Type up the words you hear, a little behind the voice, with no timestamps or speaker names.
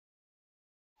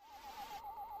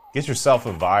Get yourself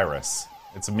a virus.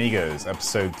 It's Amigos,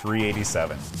 episode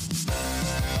 387.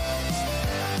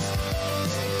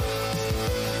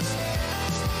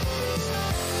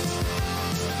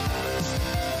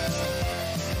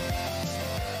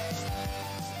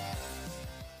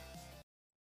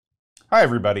 Hi,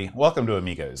 everybody. Welcome to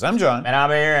Amigos. I'm John. And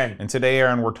I'm Aaron. And today,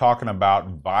 Aaron, we're talking about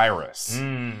Virus.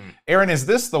 Aaron, is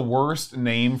this the worst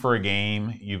name for a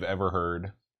game you've ever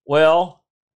heard? Well,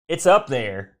 it's up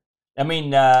there. I mean,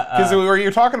 because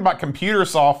you're talking about computer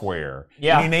software.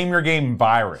 Yeah. And you name your game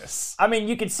Virus. I mean,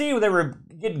 you could see they were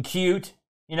getting cute.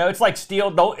 You know, it's like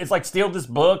steal this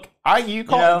book. You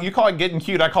call it getting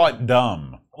cute. I call it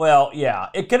dumb. Well, yeah,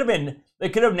 it could have been. They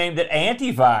could have named it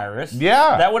Antivirus.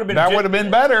 Yeah, that would have been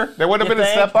better. That would have been a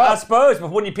step up. I suppose, but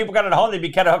when people got it home, they'd be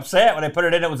kind of upset when they put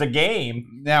it in. It was a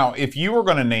game. Now, if you were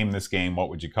going to name this game, what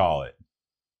would you call it?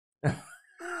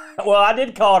 Well, I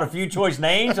did call it a few choice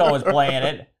names. I was playing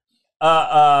it.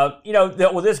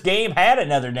 This game had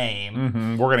another name.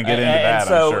 Mm-hmm. We're going to get into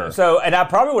that, I'm sure. And I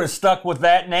probably would have stuck with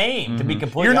that name, to be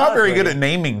completely You're not honest very with good you. at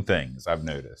naming things, I've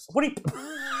noticed.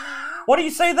 What do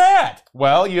you say that?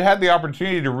 Well, you had the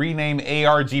opportunity to rename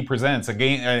ARG Presents, a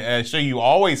game, a show you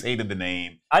always hated the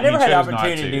name. I never had the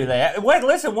opportunity to do that. Wait,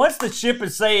 listen, once the ship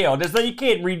is sailed, you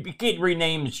can't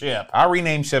rename the ship. I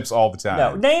rename ships all the time.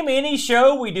 No, name any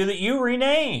show we do that you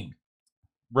renamed.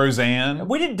 Roseanne.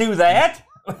 We didn't do that.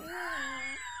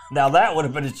 Now that would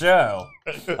have been a show.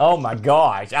 Oh my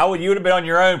gosh. You would have been on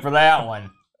your own for that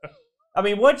one. I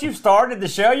mean, once you've started the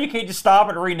show, you can't just stop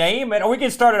and rename it, or we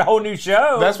can start a whole new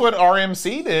show. That's what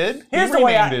RMC did. Here's he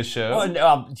renamed his show.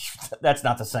 Well, that's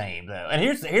not the same, though. And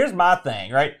here's my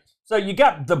thing, right? So you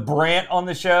got the Brent on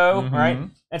the show, right?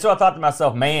 And so I thought to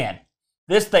myself, man,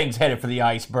 this thing's headed for the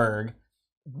iceberg.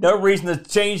 No reason to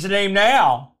change the name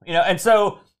now, And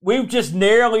so we've just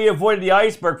narrowly avoided the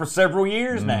iceberg for several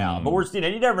years now. But we're still,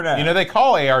 you never know. They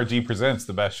call ARG Presents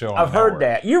the best show on I've the heard network.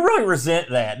 that. You really resent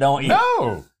that, don't you?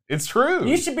 No. It's true.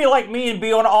 You should be like me and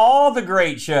be on all the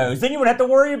great shows. Then you wouldn't have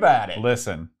to worry about it.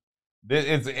 Listen,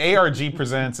 it's ARG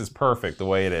Presents is perfect the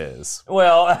way it is.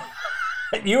 Well,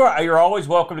 you're always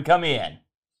welcome to come in.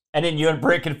 And then you and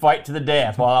Britt can fight to the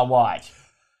death while I watch.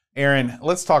 Aaron,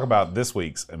 let's talk about this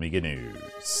week's Amiga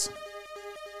News.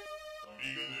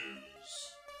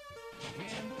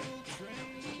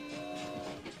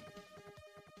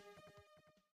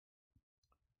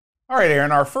 All right,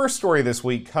 Aaron, our first story this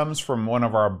week comes from one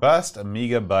of our best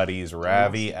Amiga buddies,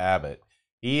 Ravi Abbott.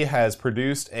 He has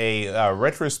produced a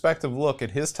retrospective look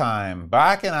at his time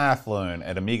back in Athlone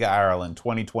at Amiga Ireland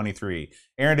 2023.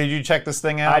 Aaron, did you check this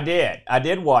thing out? I did. I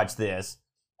did watch this.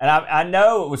 And I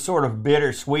know it was sort of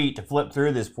bittersweet to flip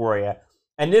through this for you.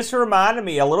 And this reminded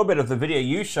me a little bit of the video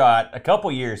you shot a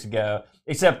couple years ago,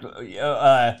 except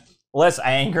less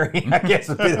angry, I guess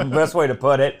would be the best way to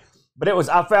put it. But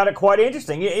I found it quite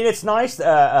interesting. It's nice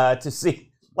to see,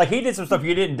 like he did some stuff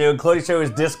you didn't do, including show his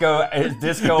disco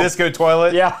disco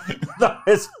toilet. Yeah,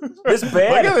 this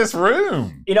bed. Look at this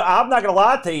room. I'm not gonna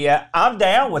lie to you. I'm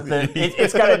down with it.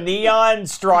 It's got a neon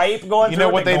stripe going.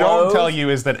 What they don't tell you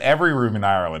is that every room in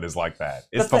Ireland is like that.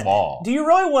 It's the law. Do you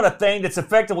really want a thing that's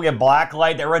effectively a black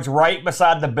light that runs right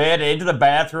beside the bed and into the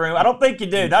bathroom? I don't think you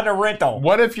do. Not a rental.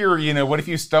 What if what if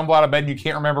you stumble out of bed and you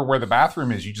can't remember where the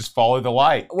bathroom is? You just follow the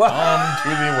light. Come to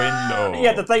the window.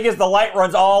 Yeah, the thing is the light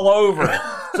runs all over.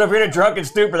 So if you're in a drunken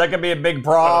stupor, that could be a big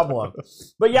problem.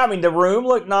 But yeah, I mean, the room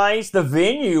looked nice. The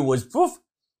venue was,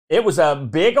 it was a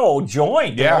big old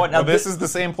joint. Yeah, well, this is the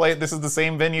same place. This is the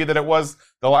same venue that it was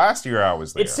the last year I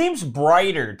was there. It seems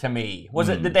brighter to me.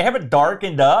 Did they have it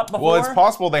darkened up before? Well, it's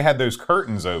possible they had those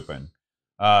curtains open.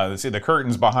 The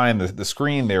curtains behind the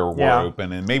screen there were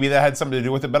open, and maybe that had something to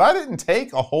do with it. But I didn't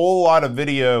take a whole lot of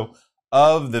video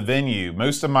of the venue.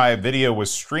 Most of my video was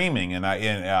streaming in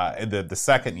the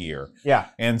second year. Yeah.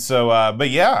 And so, but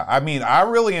yeah, I mean, I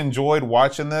really enjoyed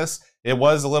watching this. It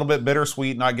was a little bit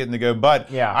bittersweet not getting to go,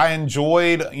 but yeah. I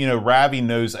enjoyed, Ravi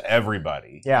knows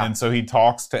everybody. Yeah. And so he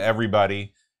talks to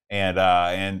everybody. And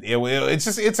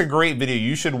it's a great video.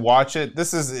 You should watch it.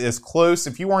 This is as close,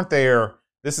 if you weren't there,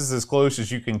 this is as close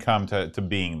as you can come to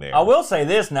being there. I will say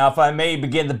this now, if I may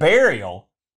begin the burial.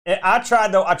 I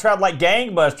tried like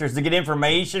gangbusters to get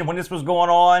information when this was going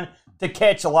on, to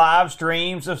catch live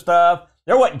streams of stuff.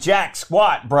 There wasn't jack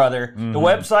squat, brother. The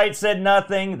website said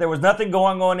nothing. There was nothing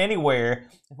going on anywhere.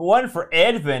 If it wasn't for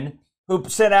Edvin, who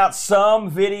sent out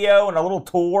some video and a little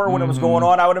tour when it was going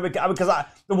on, I would have been, because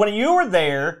when you were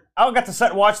there, I got to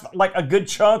sit and watch like a good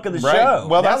chunk of the Right. show.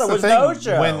 Well, now that's there the was thing. no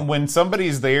show. When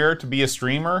somebody's there to be a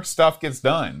streamer, stuff gets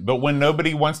done. But when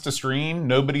nobody wants to stream,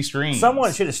 nobody streams.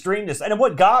 Someone should have streamed this. And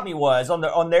what got me was on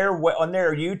their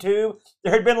YouTube,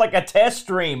 there had been like a test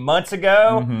stream months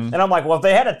ago, and I'm like, well, if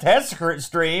they had a test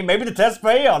stream, maybe the test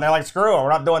failed. And they're like, screw it, we're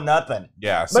not doing nothing.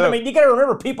 Yeah. But I mean, you got to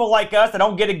remember, people like us that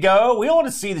don't get to go, we want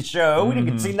to see the show. We didn't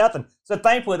get to see nothing. So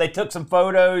thankfully, they took some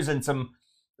photos and some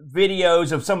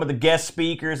videos of some of the guest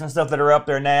speakers and stuff that are up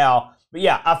there now. But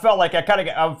yeah, I felt like I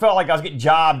was getting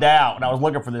jobbed out when I was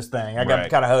looking for this thing. I got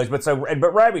kind of hosed.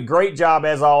 But Ravi, great job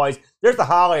as always. There's the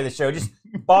highlight of the show. Just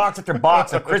box after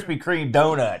box of Krispy Kreme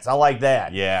donuts. I like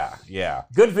that. Yeah.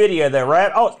 Good video there,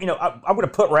 Ravi. Oh, I'm going to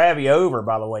put Ravi over,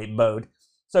 by the way, Bode.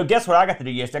 So guess what I got to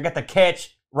do yesterday? I got to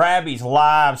catch Ravi's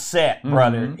live set,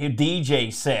 brother. His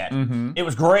DJ set. It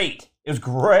was great.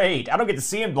 I don't get to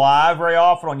see him live very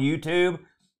often on YouTube.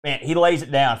 Man, he lays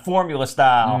it down, formula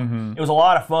style. It was a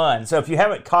lot of fun. So if you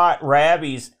haven't caught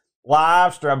Ravi's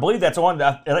live stream, I believe that's on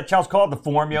that channel's called the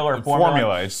Formula or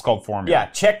Formula. It's called Formula. Yeah,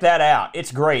 check that out.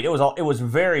 It's great. It was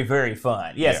very, very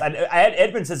fun. Yes, I had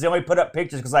Edmund says he only put up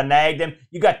pictures because I nagged him.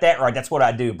 You got that right. That's what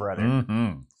I do, brother.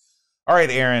 All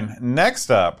right, Aaron. Next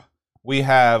up, we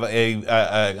have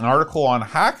an article on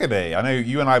Hackaday. I know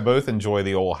you and I both enjoy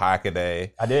the old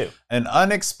Hackaday. I do. An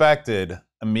unexpected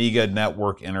Amiga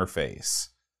network interface.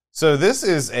 So this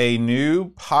is a new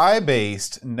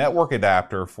Pi-based network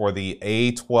adapter for the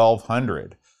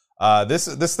A1200.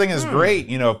 This thing is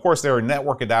great. Of course, there are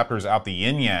network adapters out the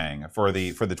yin yang for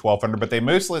the 1200, but they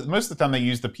most of the time they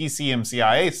use the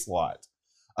PCMCIA slot.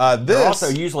 They're also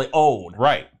usually old.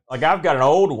 Right. Like I've got an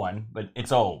old one, but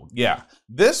it's old. Yeah.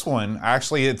 This one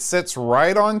actually it sits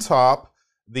right on top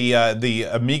the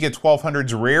Amiga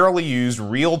 1200's rarely used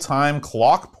real-time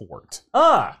clock port.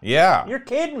 Yeah. You're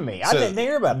kidding me. I didn't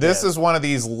hear about this. This is one of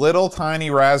these little tiny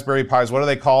Raspberry Pis. What do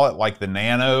they call it? Like the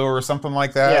Nano or something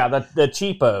like that? Yeah, the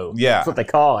cheapo. Yeah. That's what they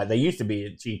call it. They used to be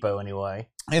a cheapo anyway.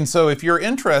 And so if you're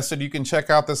interested, you can check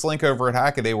out this link over at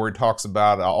Hackaday where he talks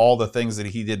about all the things that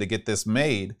he did to get this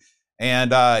made.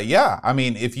 And I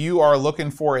mean, if you are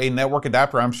looking for a network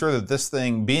adapter, I'm sure that this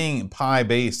thing, being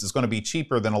Pi-based, is going to be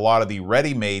cheaper than a lot of the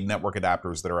ready-made network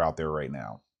adapters that are out there right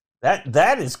now.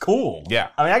 That is cool. Yeah.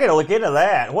 I mean, I got to look into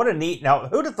that. What a neat... Now,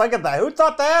 who'd think of that? Who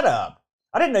thought that up?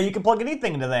 I didn't know you could plug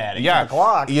anything into that. Yeah. The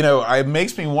clock. It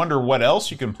makes me wonder what else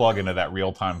you can plug into that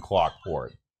real-time clock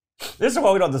port. This is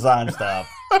why we don't design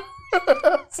stuff.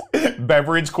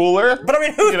 Beverage cooler? But I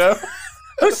mean,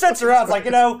 who sits around like,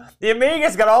 the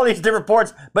Amiga's got all these different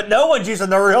ports, but no one's using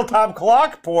the real-time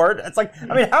clock port. It's like,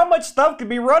 I mean, how much stuff could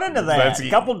be running to that? A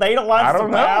couple data lines of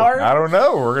power? I don't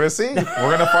know. We're going to see. We're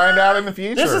going to find out in the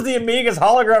future. This is the Amiga's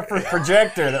holographic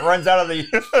projector that runs out of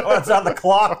the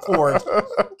clock port.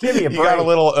 Give me a break. You got a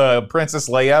little Princess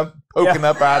Leia poking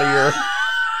up out of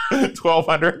your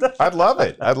 1200. I'd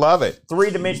love it.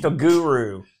 Three-dimensional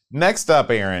guru. Next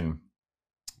up, Aaron.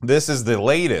 This is the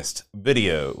latest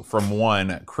video from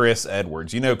one Chris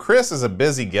Edwards. Chris is a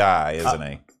busy guy, isn't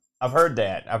he? I've heard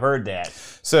that.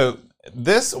 So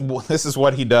this is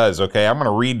what he does, okay? I'm going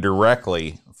to read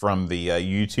directly from the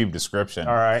YouTube description.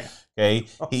 All right. Okay.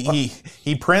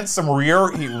 He prints some he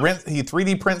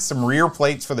 3D prints some rear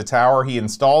plates for the tower. He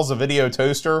installs a video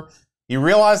toaster. He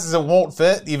realizes it won't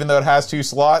fit even though it has 2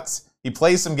 slots. He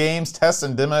plays some games, tests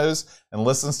some demos, and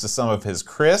listens to some of his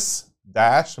Chris-Miss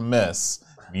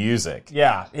music.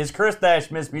 Yeah, his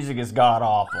Chris-Miss music is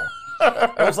god-awful.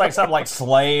 It was like something like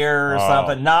Slayer or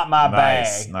something. Not my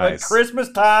bag. Nice. But Christmas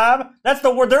time, that's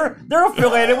the word. They're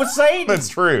affiliated with Satan. That's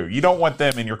true. You don't want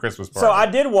them in your Christmas party. So I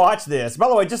did watch this. By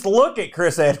the way, just look at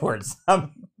Chris Edwards.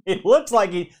 It looks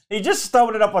like he just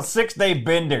stumbled it up a 6-day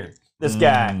bender, this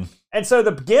guy. And so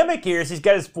the gimmick here is he's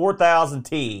got his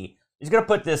 4000T. He's gonna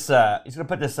put this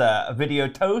video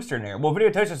toaster in there. Well, video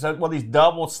toasters are these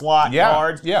double slot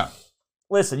cards. Yeah.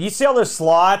 Listen, you see all those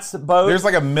slots, Bo? There's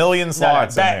like 1 million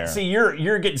slots in there. See,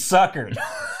 you're getting suckered.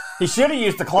 He should have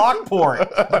used the clock port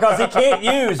because he can't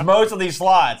use most of these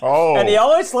slots. Oh. And the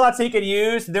only slots he can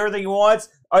use and everything he wants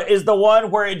is the one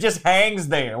where it just hangs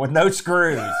there with no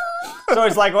screws. So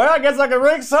he's like, well, I guess I can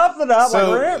rig something up.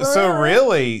 So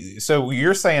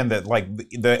you're saying that like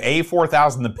the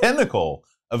A4000, the pinnacle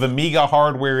of Amiga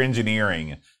hardware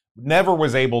engineering, never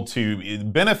was able to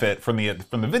benefit from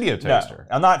the video toaster.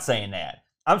 No, I'm not saying that.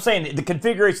 I'm saying the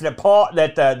configuration that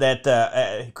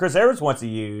Chris Edwards wants to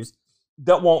use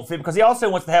that won't fit because he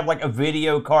also wants to have like a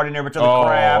video card and every other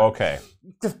crap. Oh, okay.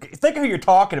 Think of who you're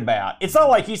talking about. It's not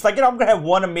like he's like, I'm going to have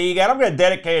one Amiga and I'm going to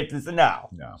dedicate it to this. No.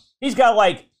 He's got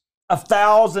like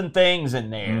 1,000 things in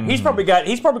there. He's probably got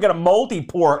a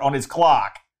multi-port on his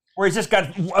clock where he's just got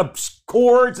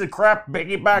cords and crap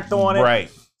piggybacked on it. Right.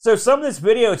 So some of this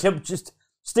video is him just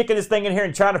sticking this thing in here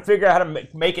and trying to figure out how to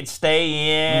make it stay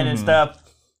in and stuff.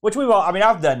 Which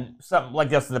I've done something like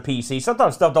this in the PC.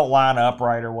 Sometimes stuff don't line up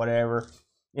right or whatever.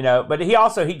 But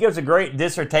he gives a great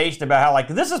dissertation about how, like,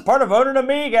 this is part of owning an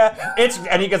Amiga.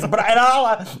 And he goes, but I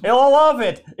love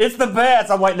it. It's the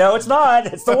best. I'm like, no, it's not.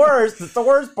 It's the worst. It's the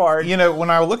worst part. When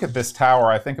I look at this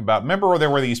tower, I think about, remember where there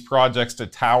were these projects to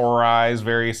towerize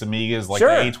various Amigas, like the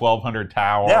A1200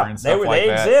 tower and stuff like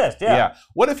that? They exist, yeah.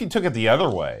 What if you took it the other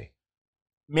way?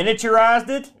 Miniaturized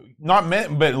it? Not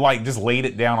meant, but like just laid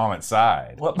it down on its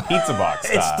side. Well, pizza box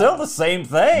style. It's still the same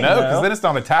thing. No, because then it's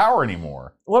not a tower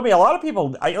anymore. Well, a lot of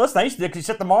people, I used to do because you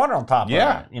set the monitor on top of it.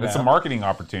 Yeah, it's a marketing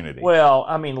opportunity. Well,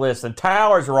 listen,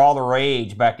 towers were all the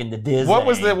rage back in the Disney. What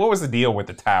was the deal with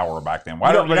the tower back then?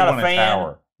 Why don't you want a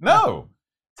tower? No.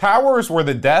 Towers were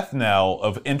the death knell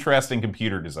of interesting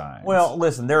computer designs. Well,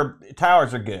 listen,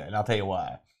 towers are good, and I'll tell you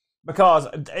why. Because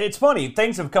it's funny,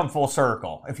 things have come full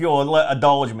circle, if you'll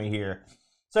indulge me here.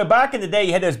 So back in the day,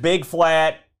 you had those big,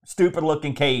 flat,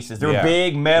 stupid-looking cases. They were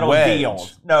big metal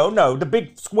deals. No, the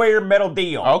big square metal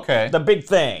deal. Okay. The big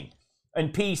thing.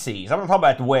 And PCs. I'm not talking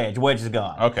about the wedge. The wedge is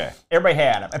gone. Okay. Everybody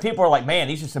had them. And people are like, man,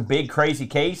 these are some big, crazy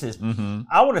cases. Mm-hmm.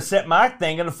 I want to set my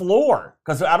thing on the floor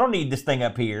because I don't need this thing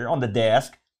up here on the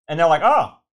desk. And they're like,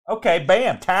 oh, okay,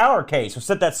 bam, tower case. We'll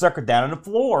set that sucker down on the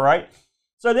floor, right?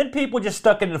 So then people just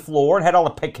stuck it in the floor and had all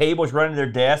the cables running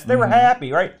their desk. They were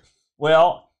happy, right?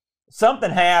 Well,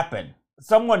 something happened.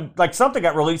 Something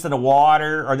got released in the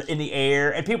water or in the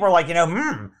air, and people are like,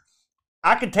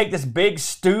 I could take this big,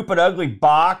 stupid, ugly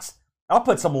box, I'll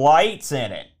put some lights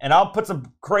in it, and I'll put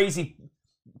some crazy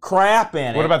crap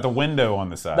in it. What about the window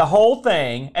on the side? The whole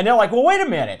thing. And they're like, well, wait a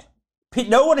minute.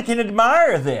 No one can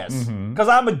admire this because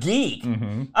I'm a geek.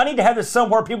 Mm-hmm. I need to have this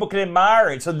somewhere people can admire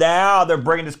it. So now they're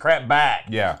bringing this crap back.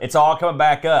 Yeah. It's all coming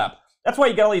back up. That's why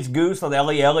you got all these goose with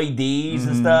LEDs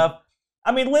and stuff.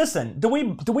 Listen, do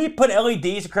we put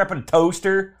LEDs and crap in a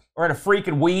toaster or in a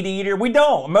freaking weed eater? We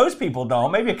don't. Most people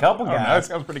don't. Maybe a couple guys. No, that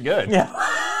sounds pretty good. Yeah.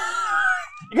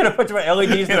 You're going to put some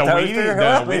LEDs in a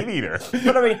toaster? Weed eater.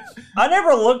 But I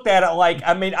never looked at it like,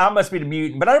 I must be the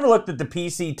mutant, but I never looked at the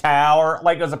PC tower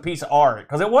like it was a piece of art.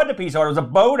 Because it wasn't a piece of art, it was a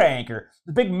boat anchor.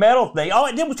 The big metal thing. All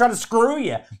it did was try to screw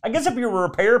you. I guess if you're a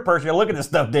repair person, you look at this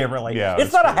stuff differently. Yeah,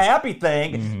 it's not a happy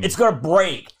thing. It's going to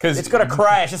break. It's going to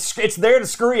crash. It's there to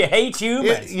screw you. It hates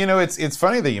humans. It's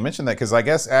funny that you mentioned that because I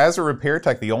guess as a repair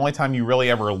tech, the only time you really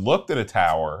ever looked at a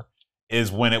tower is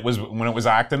when it was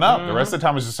acting up. The rest of the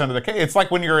time it's just under the case. It's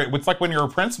like when you're a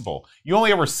principal. You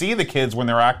only ever see the kids when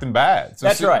they're acting bad. So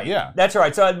That's right. Yeah. That's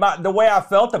right. So the way I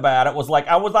felt about it was like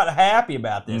I was not happy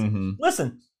about this.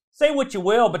 Listen, say what you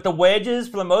will, but the wedges,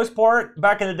 for the most part,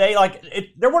 back in the day,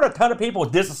 there weren't a ton of people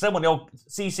disassembling the old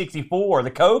C64,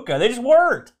 the Coca. They just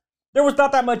weren't. There was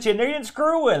not that much in there. You didn't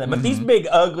screw with them. But these big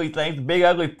ugly things, big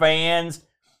ugly fans,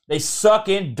 they suck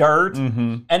in dirt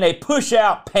and they push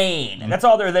out pain. And that's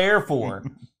all they're there for.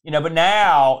 But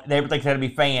now everything's got to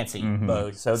be fancy.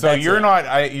 So you're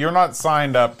not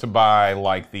signed up to buy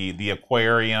like the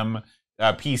aquarium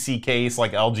PC case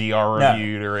like LGR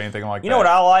reviewed or anything like that. You know what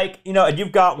I like? And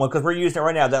you've got one because we're using it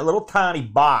right now. That little tiny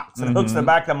box that hooks to the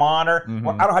back of the monitor.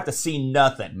 Well, I don't have to see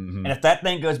nothing. And if that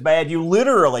thing goes bad, you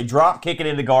literally drop kick it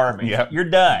into garbage. Yep. You're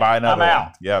done. Buy another I'm out.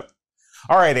 one. Yep.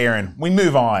 All right, Aaron, we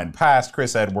move on past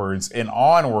Chris Edwards and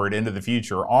onward into the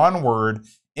future, onward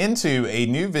into a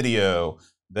new video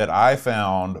that I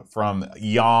found from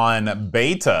Jan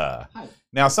Beta. Hi.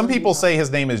 Now, some people say his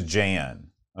name is Jan.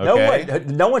 Okay?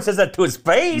 No one says that to his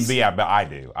face. Yeah, but I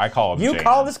do. I call him Jan. You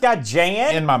call this guy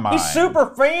Jan? In my mind. He's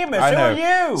super famous. I know. Who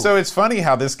are you? So it's funny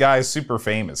how this guy's super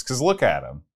famous, because look at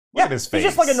him. Look at his face.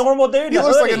 He's just like a normal dude. He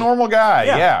looks like a normal guy.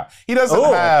 Yeah. He doesn't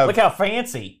have... Look how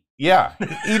fancy. Yeah,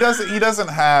 he doesn't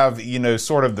have,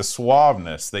 sort of the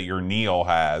suaveness that your Neil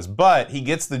has, but he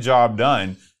gets the job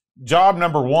done. Job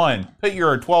number one, put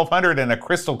your 1200 in a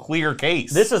crystal clear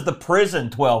case. This is the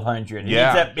prison 1200.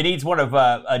 Yeah. It needs one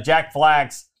of Jack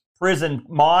Flack's prison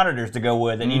monitors to go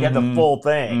with it. He'd have the full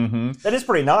thing. That is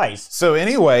pretty nice. So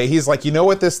anyway, he's like, you know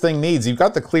what this thing needs? You've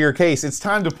got the clear case. It's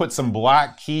time to put some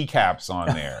black keycaps on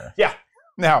there. Yeah.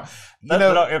 Now, That's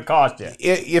what it'll cost you.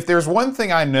 If there's one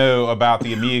thing I know about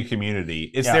the Amiga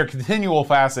community, it's their continual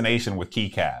fascination with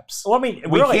keycaps. Well, we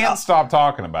really, can't stop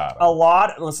talking about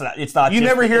them. Listen, it's not. You just,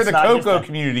 never hear the Coco that.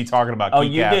 community talking about keycaps. Oh,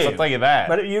 you do. I'll tell you that.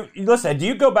 But you listen. Do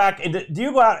you go back and do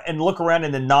you go out and look around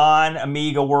in the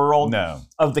non-Amiga world? No.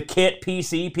 Of the kit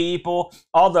PC people,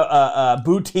 all the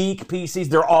boutique PCs,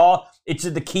 they're all. It's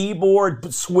the keyboard,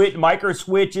 micro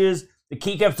switches. the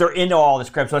keycaps are into all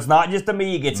this crap. So it's not just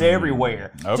Amiga; it's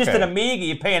everywhere. Okay. Just an Amiga,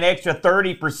 you pay an extra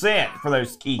 30% for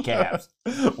those keycaps.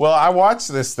 Well, I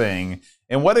watched this thing,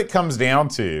 and what it comes down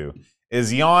to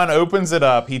is Jan opens it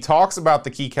up. He talks about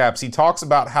the keycaps. He talks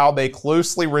about how they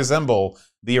closely resemble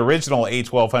the original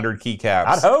A1200 keycaps.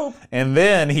 I'd hope. And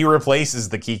then he replaces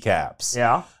the keycaps.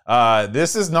 Yeah.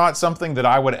 This is not something that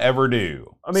I would ever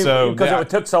do. I mean, because it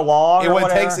took so long.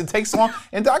 It takes so long.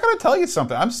 And I got to tell you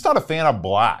something. I'm just not a fan of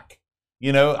black.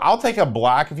 You know, I'll take a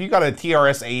black. If you got a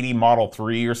TRS-80 Model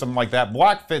 3 or something like that,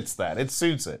 black fits that. It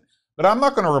suits it. But I'm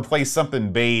not going to replace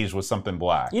something beige with something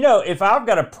black. You know, if I've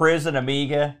got a prison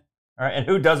Amiga, all right, and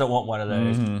who doesn't want one of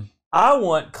those? Mm-hmm. I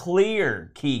want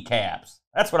clear keycaps.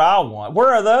 That's what I want. Where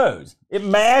are those? It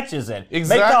matches it.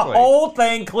 Exactly. Make the whole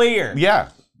thing clear. Yeah.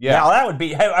 Yeah. Now that would be.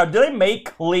 Do they make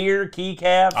clear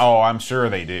keycaps? Oh, I'm sure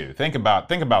they do. Think about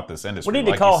this industry. We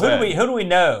need to call. Who do we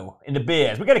know in the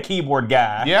biz? We got a keyboard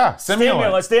guy. Yeah,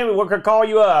 Simulant. Stimulant. We're gonna call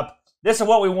you up. This is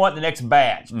what we want in the next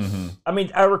batch. Mm-hmm. I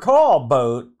mean, I recall,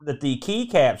 Boat, that the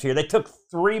keycaps here, they took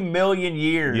 3 million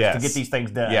years to get these things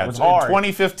done. Yeah, it was hard.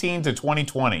 2015 to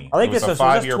 2020. I think this was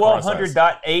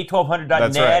 1200.net.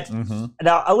 That's right. Mm-hmm.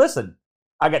 Now, listen,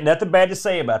 I got nothing bad to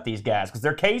say about these guys because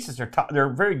their cases are they're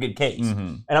a very good case,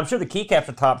 Mm-hmm. and I'm sure the keycaps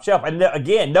are top shelf. And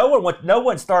again, no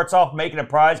one starts off making a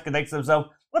prize because they think to themselves,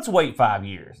 let's wait 5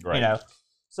 years, Right. you know.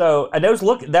 So, and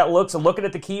looking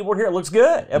at the keyboard here, it looks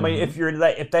good. I mean,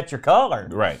 if that's your color,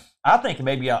 Right. I think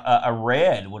maybe a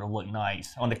red would have looked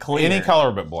nice on the clear. Any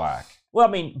color but black. Well, I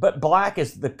mean, but black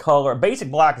is the color. Basic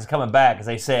black is coming back, as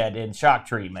they said in shock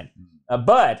treatment.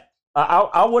 But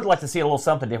I would like to see a little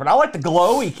something different. I like the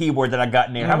glowy keyboard that I got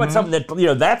in there. How about something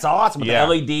that that's awesome with the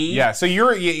LED? Yeah. So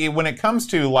when it comes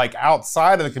to like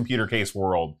outside of the computer case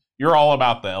world, you're all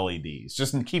about the LEDs.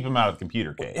 Just keep them out of the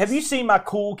computer case. Have you seen my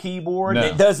cool keyboard? No.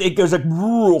 It goes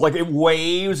like it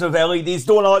waves of LEDs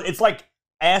doing all. It's like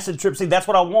acid trip. See, that's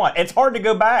what I want. It's hard to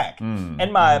go back.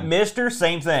 And my Mister,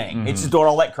 same thing. It's just doing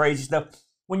all that crazy stuff.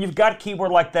 When you've got a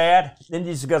keyboard like that, then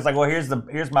you just goes like, well,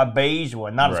 here's my beige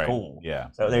one. Not as cool.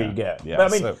 Yeah. So there you go. Yeah.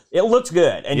 But I mean, it looks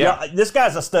good. And Yeah. this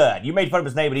guy's a stud. You made fun of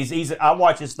his name, but I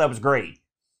watch his stuff. It's great.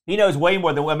 He knows way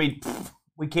more than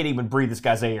we can't even breathe this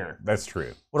guy's air. That's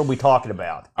true. What are we talking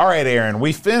about? All right, Aaron,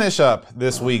 we finish up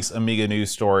this week's Amiga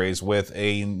news stories with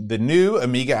the new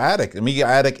Amiga Attic. Amiga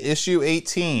Attic issue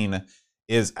 18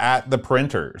 is at the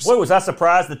printers. Boy, was I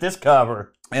surprised at this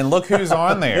cover. And look who's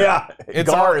on there. Yeah, it's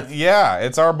Garth.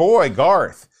 It's our boy,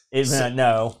 Garth.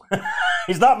 No.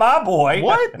 He's not my boy.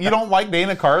 What? You don't like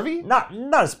Dana Carvey? Not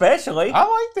especially. I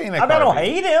like Dana Carvey. I don't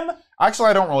hate him. Actually,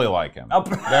 I don't really like him. Oh.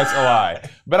 That's a lie.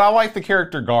 But I like the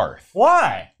character Garth.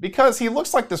 Why? Because he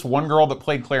looks like this one girl that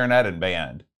played clarinet in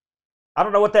band. I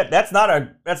don't know what that's not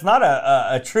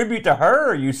a tribute to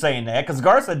her. Are you saying that? Because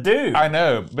Garth's a dude. I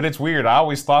know, but it's weird. I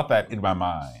always thought that in my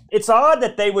mind. It's odd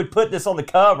that they would put this on the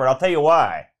cover. I'll tell you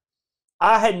why.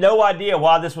 I had no idea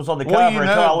why this was on the cover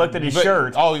until I looked at his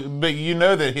shirt. Oh, but you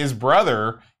know that his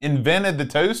brother invented the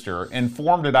toaster and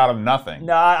formed it out of nothing.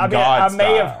 No, I mean, I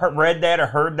may have read that or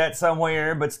heard that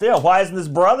somewhere, but still, why isn't his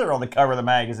brother on the cover of the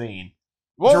magazine?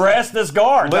 Well, dressed as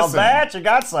Garth. Now that you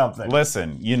got something.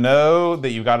 Listen, you know that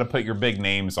you got to put your big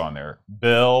names on there.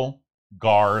 Bill,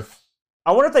 Garth.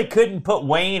 I wonder if they couldn't put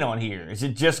Wayne on here. Is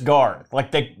it just Garth?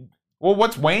 Well,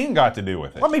 what's Wayne got to do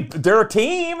with it? I mean, they're a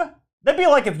team. That'd be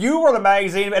like if you were the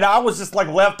magazine and I was just like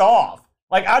left off.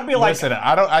 Like I'd be like, listen,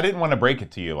 I didn't want to break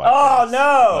it to you like oh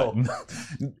this,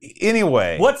 no.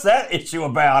 Anyway, what's that issue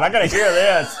about? I gotta hear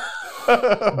this.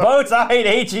 Boats, I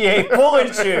hate HEA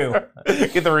pulling shoe.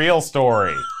 Get the real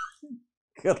story.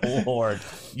 Good Lord.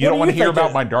 You don't want to hear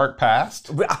about my dark past?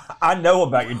 I know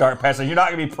about your dark past, so you're not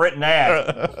going to be printing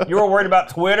that. You were worried about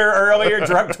Twitter earlier,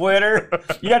 drunk Twitter.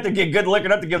 You have to get good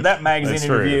looking up to give that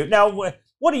magazine an review. Now,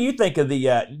 what do you think of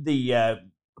the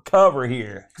cover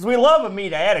here? Because we love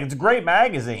Amiga Attic. It's a great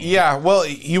magazine. Yeah, well,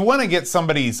 you want to get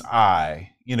somebody's eye.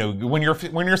 You know, when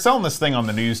you're selling this thing on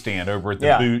the newsstand over at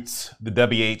the Boots, the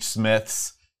W.H.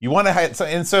 Smiths, you want to have,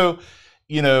 and so,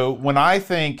 you know, when I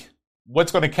think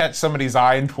what's going to catch somebody's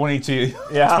eye in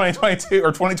 2022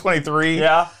 or 2023,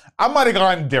 I might have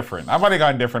gone different. I might have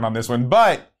gone different on this one.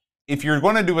 But if you're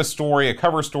going to do a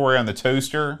cover story on the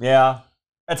toaster,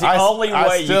 that's the only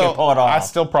way you can pull it off. I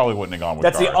still probably wouldn't have gone with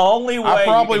That's Garth. the only way. I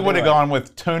probably would have gone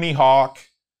with Tony Hawk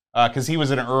because he was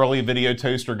an early video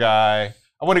toaster guy.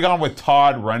 I would have gone with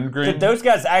Todd Rundgren. Did those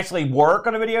guys actually work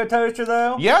on a video toaster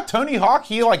though? Yeah, Tony Hawk,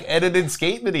 he like edited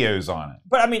skate videos on it.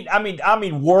 But I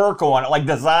mean work on it, like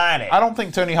design it. I don't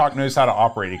think Tony Hawk knows how to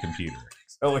operate a computer.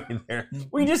 show you there.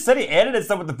 Well, you just said he edited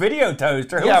stuff with the video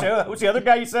toaster. Yeah. Who's the other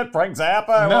guy you said? Frank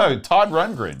Zappa? No, Todd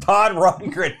Rundgren. Todd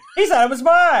Rundgren. He thought it was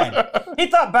mine. He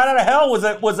thought Bat Out of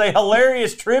Hell was a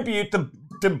hilarious tribute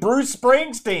to Bruce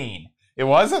Springsteen. It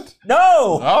wasn't?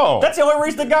 No. Oh. That's the only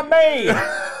reason it got made.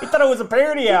 He thought it was a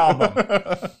parody album.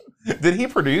 Did he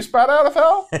produce Bat Out of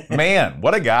Hell? Man,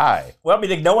 what a guy. Well, I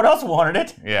mean, no one else wanted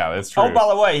it. Yeah, that's true. Oh, by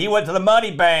the way, he went to the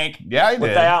money bank Yeah, he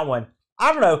with did. that one.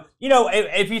 I don't know. You know,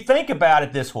 if you think about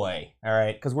it this way, all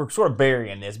right, because we're sort of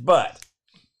burying this, but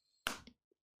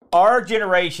our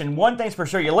generation, one thing's for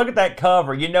sure, you look at that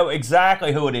cover, you know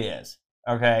exactly who it is,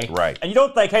 okay? Right. And you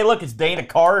don't think, hey, look, it's Dana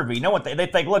Carvey. No one they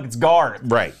think, look, it's Garth.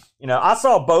 Right. You know, I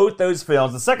saw both those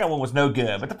films. The second one was no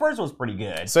good, but the first one was pretty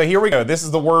good. So here we go. This is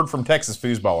the word from Texas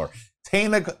Foosballer.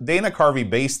 Dana Carvey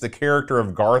based the character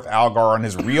of Garth Algar on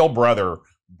his real brother,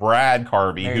 Brad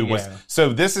Carvey, There who you was. go. So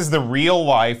this is the real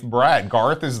life Brad.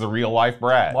 Garth is the real life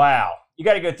Brad. Wow. You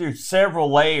got to go through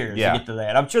several layers Yeah. to get to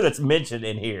that. I'm sure that's mentioned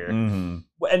in here. Mm-hmm.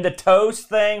 And the toast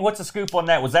thing, what's the scoop on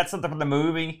that? Was that something from the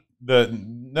movie?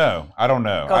 No, I don't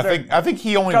know. 'Cause I think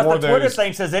he only Because wore the Twitter those.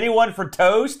 thing says, anyone for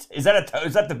toast? Is that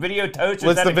the video toast? Or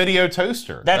Well, is it's that the video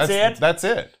toaster. That's it? That's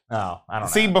it. Oh, I don't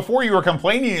See, know. before you were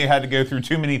complaining you had to go through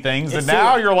too many things, It's and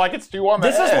now too- you're like, it's too on the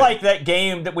This is head. like that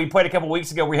game that we played a couple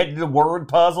weeks ago. We had to do the word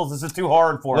puzzles. This is too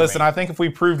hard for Listen, me. I think if we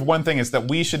proved one thing, it's that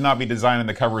we should not be designing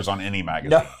the covers on any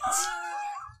magazine. No.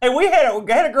 Hey, we had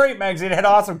a great magazine. It had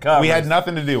awesome covers. We had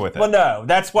nothing to do with it. Well, no,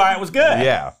 that's why it was good.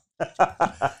 Yeah.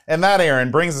 And that,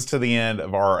 Aaron, brings us to the end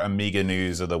of our Amiga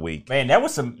news of the week. Man, that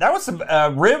was some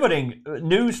riveting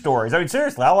news stories. I mean,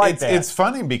 seriously, I like that. It's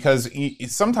funny because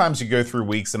sometimes you go through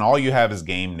weeks and all you have is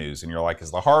game news, and you're like,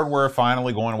 is the hardware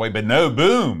finally going away? But no,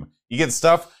 boom, you get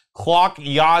stuff, clock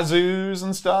Yazoos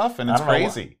and stuff, and it's I don't know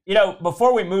crazy. You know,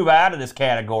 before we move out of this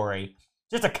category,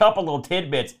 just a couple little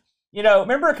tidbits. You know,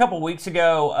 remember a couple weeks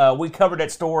ago we covered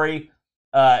that story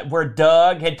where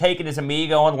Doug had taken his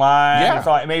Amiga online.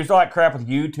 Yeah. He was all that crap with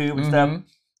YouTube and stuff. Mhm.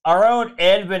 Our own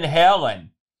Edvin Helen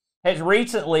has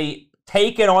recently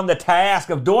taken on the task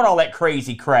of doing all that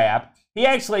crazy crap. He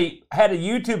actually had a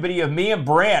YouTube video of me and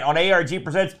Brent on ARG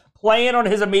Presents playing on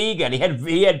his Amiga, and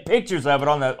he had pictures of it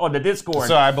on the Discord.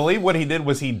 So I believe what he did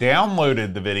was he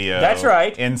downloaded the video. That's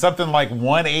right. In something like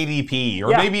 180p or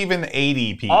Yeah. maybe even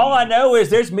 80p. All I know is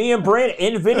there's me and Brent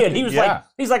in video. And he was Yeah.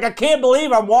 he's like, I can't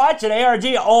believe I'm watching ARG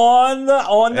on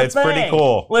the It's thing. pretty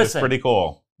cool. Listen, It's pretty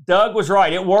cool. Doug was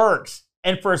right. It works.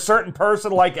 And for a certain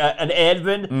person like an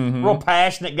Edvin, Mhm. real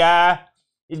passionate guy,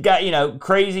 he's got,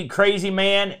 crazy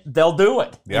man, they'll do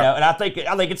it. You Yep. know, and I think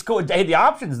it's cool. Hey, the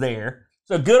option's there.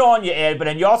 So good on you, Edvin,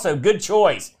 and you also good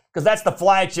choice. Because that's the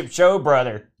flagship show,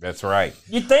 brother. That's right.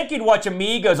 You'd think you'd watch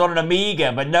Amigos on an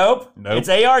Amiga, but nope. Nope. It's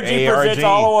ARG Presents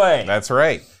all the way. That's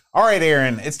right. All right,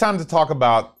 Aaron, it's time to talk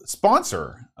about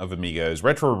sponsor of Amigos,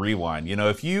 Retro Rewind. You know,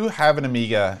 if you have an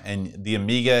Amiga and the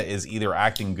Amiga is either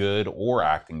acting good or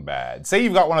acting bad, say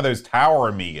you've got one of those tower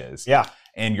Amigas. Yeah.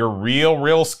 And you're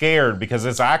real scared because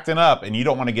it's acting up and you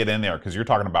don't want to get in there because you're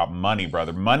talking about money,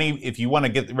 brother. Money, if you want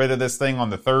to get rid of this thing on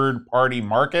the third-party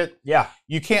market, Yeah.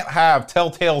 you can't have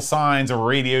telltale signs of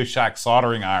Radio Shack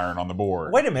soldering iron on the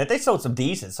board. Wait a minute, they sold some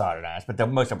decent soldered irons, but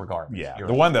most of them were garbage. Yeah, You're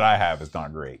the right. one that I have is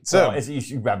not great. So Well,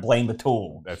 you gotta blame the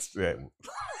tool. that's it.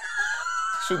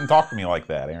 Shouldn't talk to me like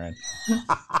that, Aaron.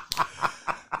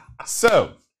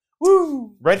 So,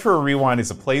 Woo! Retro Rewind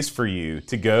is a place for you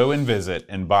to go and visit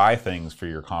and buy things for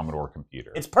your Commodore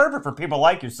computer. It's perfect for people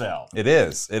like yourself. It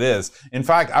is. It is. In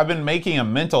fact, I've been making a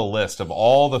mental list of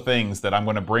all the things that I'm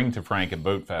going to bring to Frank at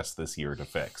BoatFest this year to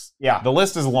fix. Yeah. The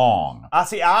list is long.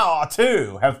 I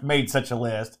too have made such a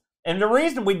list. And the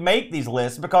reason we make these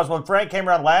lists is because when Frank came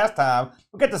around last time,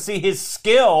 we got to see his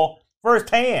skill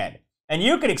firsthand. And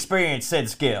you can experience said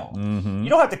skill. Mm-hmm. You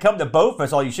don't have to come to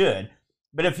BoatFest, all you should.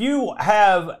 But if you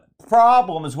have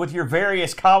problems with your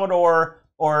various Commodore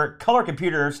or color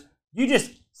computers, you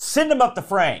just send them up to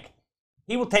Frank.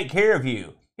 He will take care of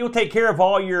you. He will take care of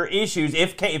all your issues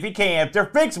if he can. If they're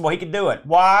fixable, he can do it.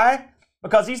 Why?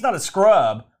 Because he's not a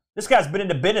scrub. This guy's been in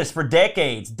the business for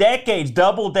decades,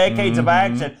 double decades of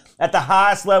action at the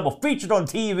highest level, featured on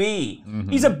TV.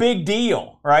 He's a big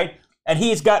deal, right? And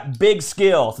he's got big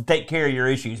skills to take care of your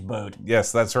issues, Boat.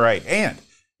 Yes, that's right. And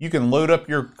you can load up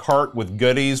your cart with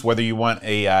goodies, whether you want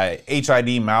a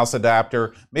HID mouse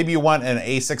adapter, maybe you want an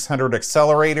A600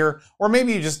 accelerator, or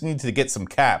maybe you just need to get some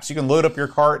caps. You can load up your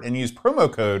cart and use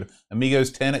promo code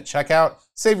Amigos10 at checkout.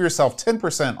 Save yourself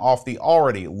 10% off the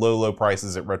already low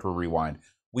prices at Retro Rewind.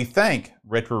 We thank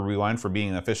Retro Rewind for being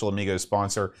an official Amigos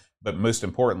sponsor, but most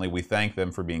importantly, we thank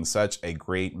them for being such a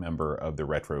great member of the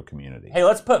retro community. Hey,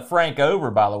 let's put Frank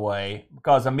over, by the way,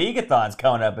 because Amigathon's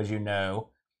coming up, as you know.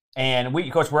 And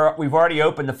of course, we've already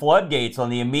opened the floodgates on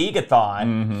the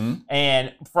Amigathon,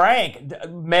 and Frank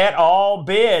met all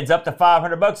bids up to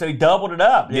 $500, so he doubled it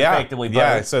up effectively.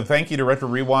 Yeah, so thank you to Retro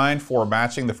Rewind for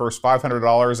matching the first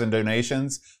 $500 in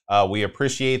donations. We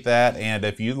appreciate that, and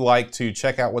if you'd like to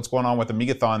check out what's going on with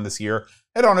Amigathon this year,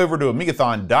 head on over to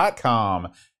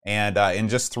Amigathon.com, and in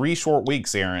just 3 short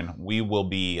weeks, Aaron, we will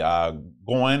be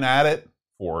going at it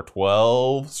for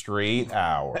 12 straight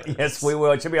hours. Yes, we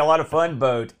will. It should be a lot of fun,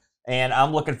 Boat. And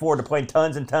I'm looking forward to playing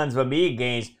tons and tons of Amiga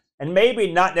games, and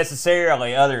maybe not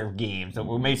necessarily other games that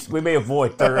we may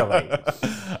avoid thoroughly.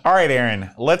 All right, Aaron,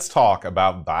 let's talk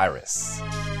about Virus.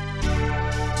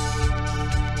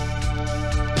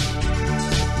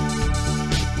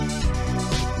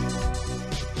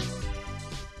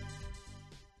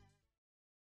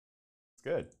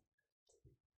 Good.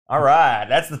 All right,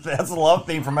 that's the love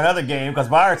theme from another game because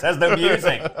Virus has no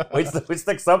music. we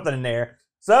stick something in there.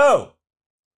 So,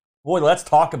 boy, let's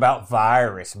talk about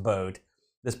Virus, Boat.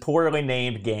 This poorly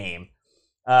named game,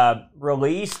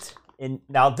 released in.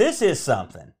 Now, this is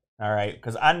something, all right,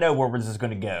 because I know where this is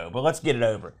going to go. But let's get it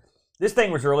over. This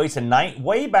thing was released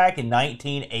way back in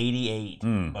 1988.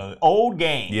 Old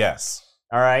game. Yes.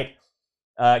 All right.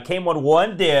 Came on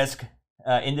 1 disc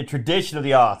in the tradition of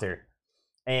the author.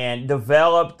 And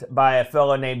developed by a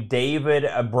fellow named David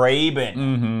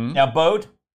Braben. Now, Boat,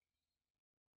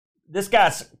 this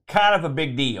guy's kind of a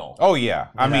big deal. Oh, yeah.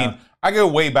 I mean, I go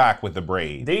way back with the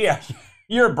Braid.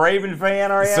 You're a Braben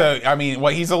fan, are you? So, I mean,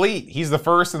 well, he's elite. He's the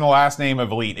first and the last name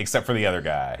of elite, except for the other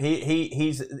guy.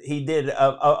 He did,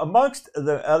 amongst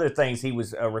the other things he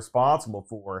was responsible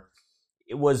for,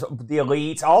 it was the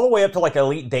elites, all the way up to like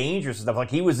Elite Dangerous and stuff.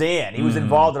 Like he was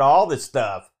involved in all this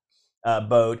stuff,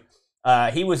 Boat.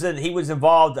 He was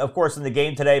involved, of course, in the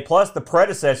game today, plus the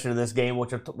predecessor to this game,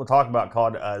 which we'll talk about,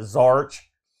 called Zarch.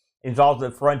 Involved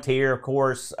in Frontier, of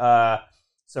course,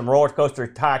 some Roller Coaster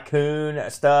Tycoon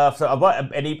stuff. So,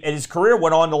 and his career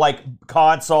went on to like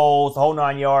consoles, the whole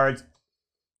 9 yards.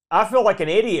 I feel like an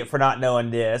idiot for not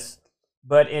knowing this,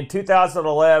 but in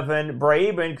 2011,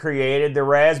 Braben created the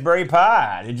Raspberry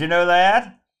Pi. Did you know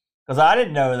that? Because I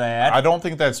didn't know that. I don't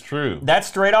think that's true. That's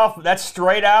straight out of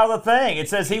the thing. It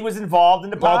says he was involved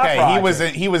in the Pi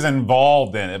project. He was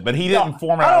involved in it, but he didn't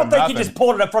form it out of nothing. I don't think he just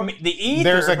pulled it up from the ether.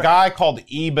 There's a guy called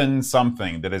Eben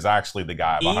something that is actually the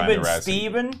guy behind the Raspberry.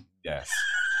 Steven? Yes.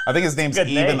 I think his name's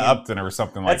Eben Upton or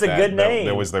something like that. That's a good name.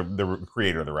 That was the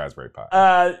creator of the Raspberry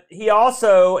Pi. He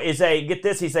also is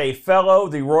he's a fellow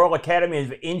of the Royal Academy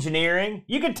of Engineering.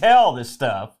 You can tell this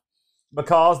stuff.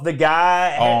 Because the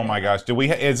guy... Oh my gosh.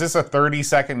 Is this a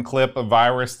 30-second clip of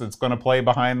Virus that's going to play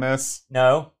behind this?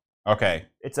 No. Okay.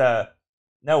 It's a...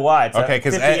 No, why? It's okay,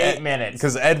 58 minutes.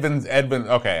 Because Edvin...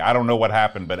 Okay, I don't know what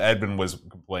happened, but Edvin was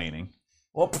complaining.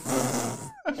 Well,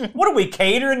 what are we,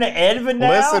 catering to Edvin now?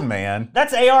 Listen, man.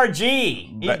 That's ARG.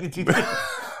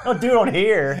 Don't do it on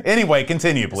here. Anyway,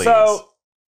 continue, please. So,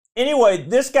 anyway,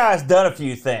 this guy's done a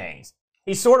few things.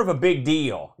 He's sort of a big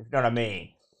deal, if you know what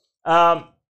I mean.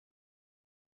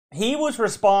 He was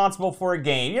responsible for a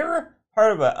game. You ever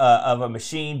heard of a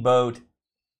machine boat?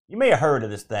 You may have heard of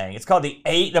this thing. It's called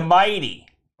the mighty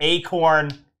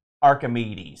Acorn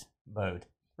Archimedes boat.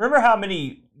 Remember how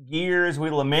many years we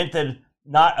lamented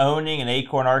not owning an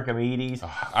Acorn Archimedes?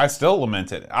 I still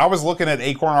lament it. I was looking at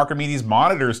Acorn Archimedes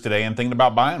monitors today and thinking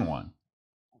about buying one.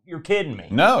 You're kidding me.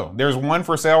 No, there's one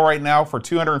for sale right now for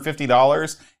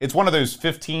 $250. It's one of those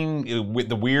 15 with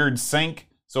the weird sync,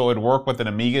 so it would work with an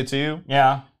Amiga too.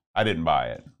 Yeah. I didn't buy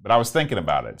it, but I was thinking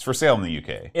about it. It's for sale in the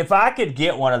UK. If I could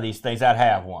get one of these things, I'd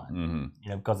have one.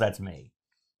 Because that's me.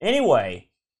 Anyway,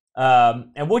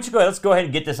 and let's go ahead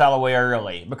and get this out of the way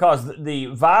early, because the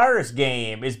Virus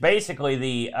game is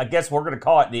basically I guess we're going to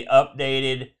call it the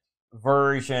updated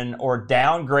version or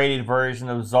downgraded version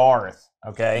of Zarth.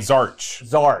 Okay,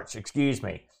 Zarch. Excuse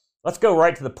me. Let's go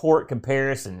right to the port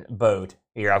comparison, Boat.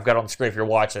 Here, I've got it on the screen if you're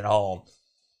watching at home.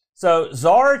 So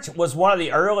Zarch was one of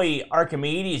the early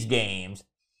Archimedes games,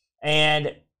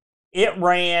 and it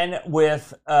ran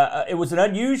with, it was an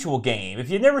unusual game. If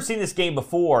you've never seen this game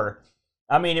before,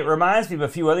 I mean, it reminds me of a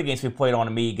few other games we played on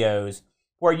Amigos,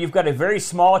 where you've got a very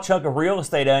small chunk of real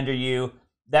estate under you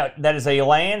that is a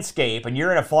landscape, and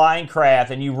you're in a flying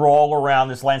craft, and you roll around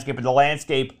this landscape, and the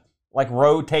landscape like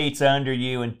rotates under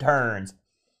you and turns.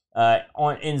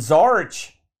 In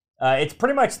Zarch, it's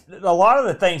pretty much, a lot of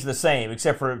the things are the same,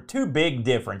 except for 2 big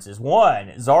differences. One,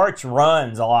 Zarch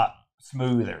runs a lot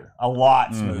smoother.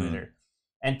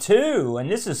 And 2,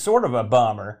 and this is sort of a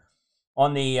bummer,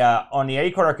 on the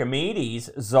Acorn Archimedes,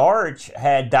 Zarch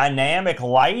had dynamic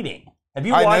lighting. Have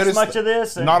you watched much of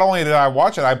this? Not only did I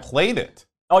watch it, I played it.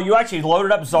 Oh, you actually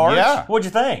loaded up Zarge? Yeah. What'd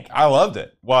you think? I loved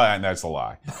it. Well, that's a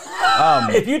lie.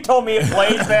 If you told me it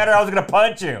plays better, I was going to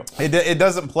punch you. It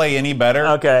doesn't play any better.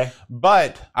 Okay.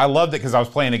 But I loved it because I was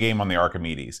playing a game on the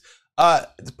Archimedes.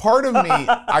 Part of me,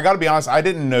 I got to be honest, I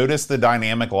didn't notice the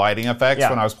dynamic lighting effects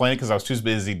when I was playing it because I was too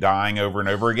busy dying over and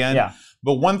over again. Yeah.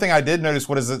 But one thing I did notice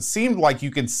was it seemed like you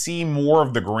could see more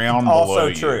of the ground below you.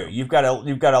 Also true. You've got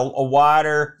a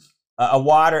wider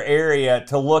area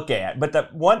to look at. But the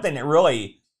one thing that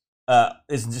really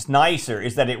is just nicer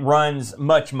is that it runs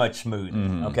much, much smoother.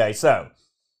 Mm-hmm. Okay, so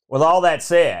with all that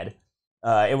said,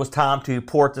 it was time to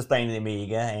port this thing to the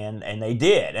Amiga, and they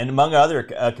did. And among other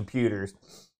computers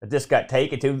that this got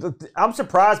taken to, I'm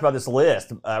surprised by this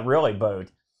list, really, Boat.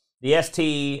 The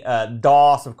ST,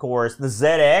 DOS, of course. The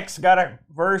ZX got a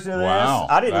version of this. Wow,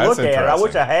 I didn't look at it. I wish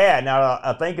interesting. I had, now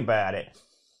I think about it.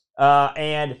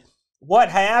 And what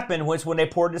happened was when they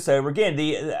ported this over, again,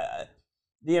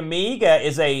 the Amiga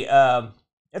is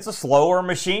it's a slower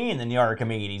machine than the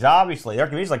Archimedes, obviously. The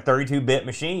Archimedes is like a 32-bit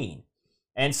machine.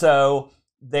 And so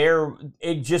there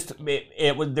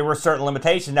were certain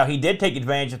limitations. Now, he did take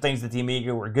advantage of things that the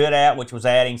Amiga were good at, which was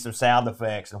adding some sound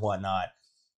effects and whatnot.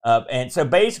 And so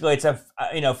basically, it's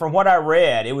from what I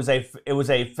read, it was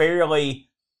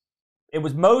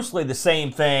mostly the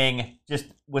same thing, just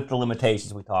with the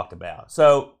limitations we talked about.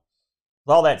 So,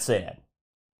 with all that said,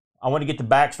 I want to get the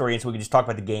backstory in so we can just talk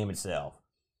about the game itself.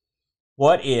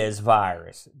 What is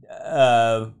Virus?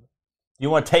 You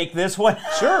want to take this one?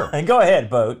 Sure. And go ahead,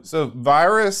 Boat. So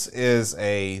Virus is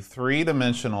a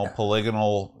three-dimensional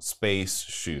polygonal space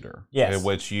shooter. Yes. In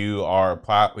which you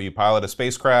pilot a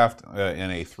spacecraft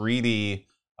in a 3D,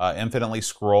 infinitely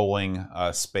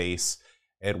scrolling space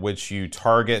at which you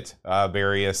target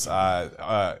various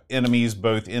enemies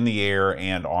both in the air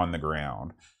and on the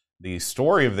ground. The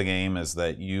story of the game is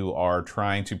that you are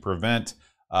trying to prevent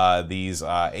these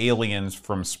aliens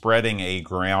from spreading a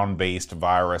ground-based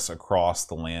virus across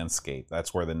the landscape.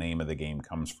 That's where the name of the game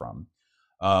comes from.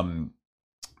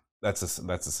 That's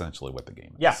essentially what the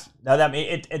game is. Yeah. Now,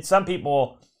 it's some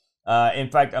people,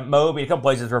 in fact, Moby, a couple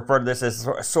places refer to this as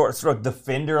sort of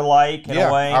Defender-like in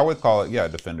a way. Yeah, I would call it,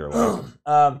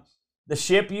 Defender-like. The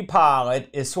ship you pilot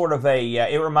is sort of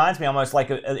it reminds me almost like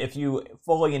if you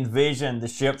fully envision the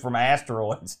ship from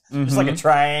Asteroids. Just like a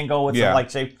triangle with some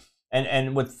shape.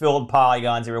 And with filled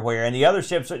polygons everywhere. And the other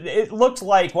ships, it looks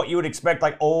like what you would expect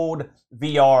like old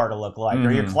VR to look like,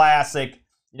 or your classic.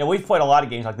 We've played a lot of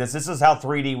games like this. This is how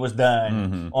 3D was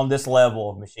done on this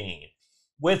level of machine,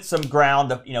 with some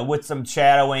ground, with some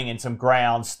shadowing and some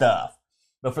ground stuff.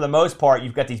 But for the most part,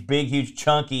 you've got these big, huge,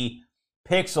 chunky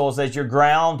pixels as your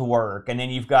groundwork, and then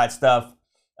you've got stuff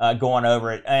going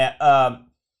over it.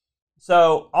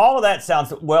 So all of that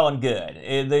sounds well and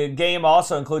good. The game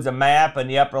also includes a map in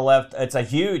the upper left. It's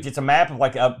a map of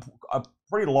like a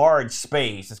pretty large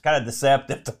space. It's kind of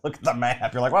deceptive to look at the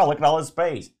map. You're like, wow, look at all this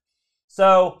space.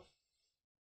 So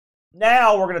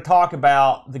now we're going to talk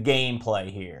about the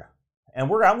gameplay here.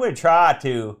 And I'm going to try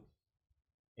to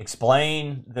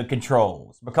explain the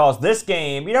controls. Because this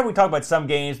game, we talk about some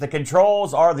games, the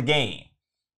controls are the game.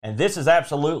 And this is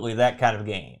absolutely that kind of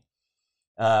game.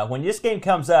 When this game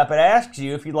comes up, it asks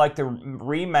you if you'd like to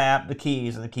remap the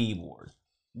keys and the keyboard.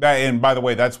 And by the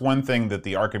way, that's one thing that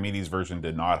the Archimedes version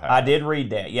did not have. I did read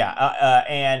that, yeah.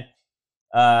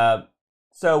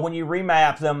 So when you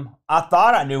remap them, I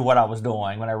thought I knew what I was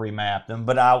doing when I remapped them,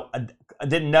 but I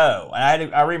didn't know.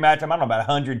 And I remapped them, I don't know, about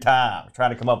 100 times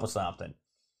trying to come up with something.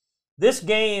 This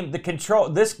game, this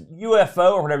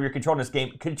UFO or whatever you're controlling this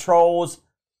game, controls,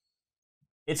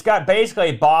 it's got basically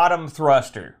a bottom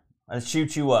thruster. And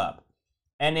shoot you up.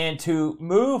 And then to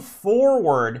move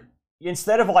forward,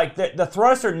 instead of like the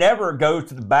thruster never goes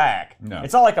to the back. No.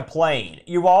 It's not like a plane.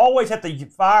 You always have to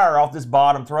fire off this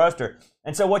bottom thruster.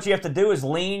 And so what you have to do is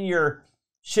lean your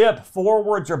ship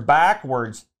forwards or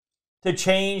backwards to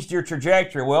change your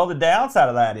trajectory. Well, the downside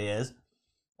of that is,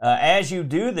 as you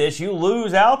do this, you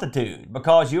lose altitude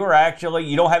because you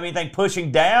don't have anything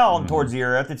pushing down towards the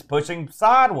earth. It's pushing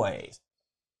sideways.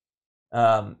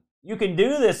 You can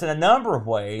do this in a number of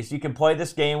ways. You can play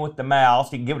this game with the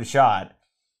mouse. You can give it a shot.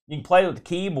 You can play it with the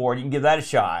keyboard. You can give that a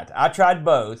shot. I tried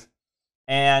both.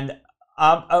 And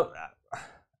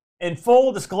in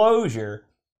full disclosure,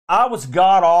 I was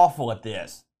god-awful at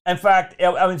this. In fact,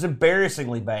 it's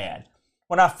embarrassingly bad.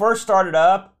 When I first started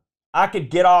up, I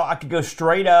could go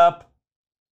straight up,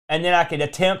 and then I could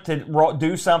attempt to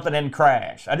do something and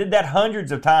crash. I did that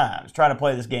hundreds of times trying to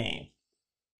play this game.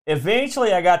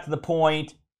 Eventually, I got to the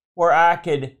point where I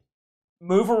could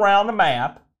move around the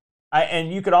map,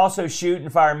 and you could also shoot and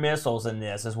fire missiles in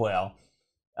this as well.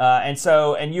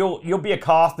 And you'll be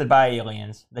accosted by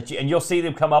aliens and you'll see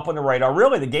them come up on the radar.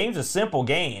 Really, the game's a simple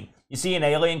game. You see an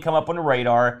alien come up on the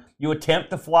radar, you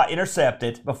attempt to intercept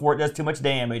it before it does too much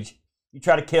damage. You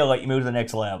try to kill it, you move to the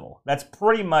next level. That's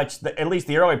pretty much, at least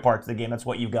the early parts of the game, that's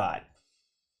what you got.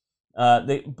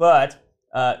 But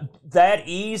that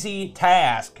easy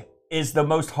task is the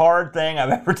most hard thing I've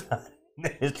ever done in the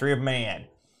history of man.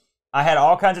 I had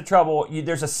all kinds of trouble.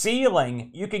 There's a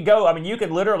ceiling. You can go, you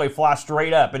could literally fly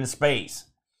straight up into space.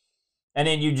 And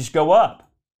then you just go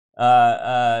up.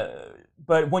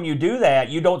 But when you do that,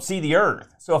 you don't see the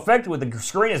Earth. So effectively, the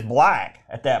screen is black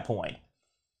at that point.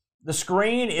 The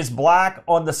screen is black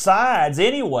on the sides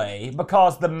anyway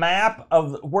because the map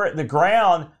of where the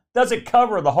ground doesn't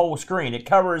cover the whole screen. It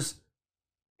covers,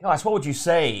 gosh, what would you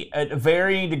say? At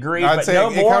varying degrees, but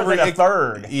no more than a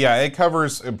third. Yeah, it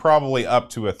covers probably up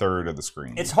to a third of the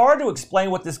screen. It's hard to explain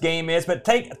what this game is, but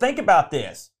think about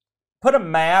this. Put a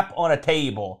map on a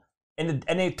table and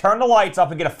then turn the lights off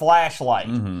and get a flashlight.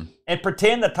 Mm-hmm. And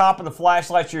pretend the top of the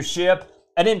flashlight's your ship,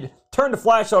 and then turn the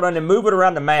flashlight on and move it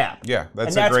around the map. Yeah,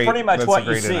 that's pretty much what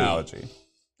you see. Analogy.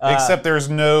 Except there's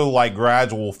no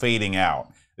gradual fading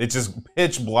out. It's just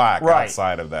pitch black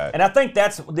outside of that. And I think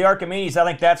that's the Archimedes. I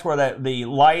think that's where the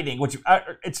lighting, which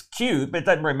it's cute, but it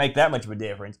doesn't really make that much of a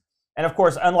difference. And of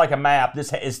course, unlike a map, this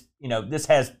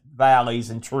has valleys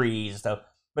and trees and stuff.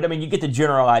 But you get the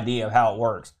general idea of how it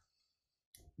works.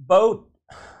 Boat,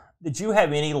 did you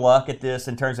have any luck at this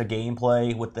in terms of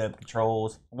gameplay with the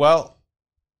controls? Well,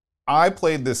 I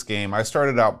played this game.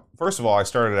 First of all, I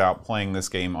started out playing this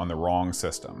game on the wrong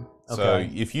system. Okay. So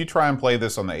if you try and play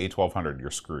this on the A1200, you're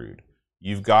screwed.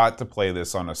 You've got to play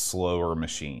this on a slower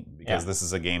machine because this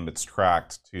is a game that's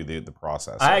tracked to the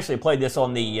processor. I actually played this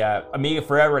on the Amiga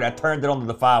Forever, and I turned it on to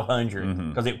the 500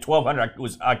 because at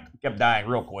 1200 I kept dying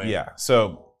real quick. Yeah,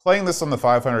 so playing this on the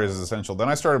 500 is essential. Then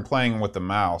I started playing with the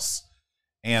mouse.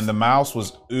 And the mouse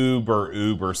was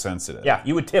uber sensitive. Yeah,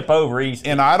 you would tip over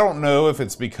easily. And I don't know if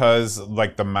it's because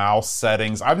the mouse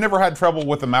settings. I've never had trouble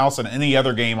with the mouse in any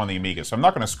other game on the Amiga, so I'm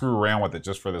not going to screw around with it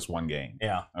just for this one game.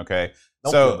 Yeah. Okay.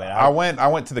 So I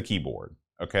went to the keyboard.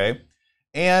 Okay.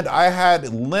 And I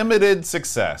had limited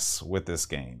success with this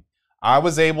game. I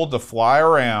was able to fly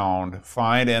around,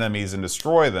 find enemies, and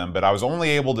destroy them, but I was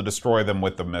only able to destroy them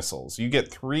with the missiles. You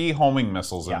get 3 homing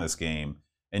missiles in this game.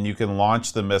 And you can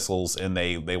launch the missiles, and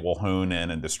they will hone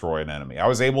in and destroy an enemy. I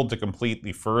was able to complete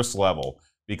the first level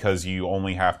because you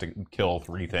only have to kill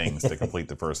 3 things to complete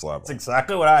the first level. That's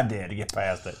exactly what I did to get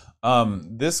past it.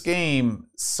 This game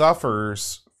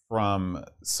suffers from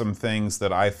some things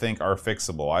that I think are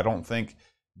fixable. I don't think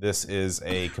this is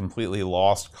a completely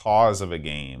lost cause of a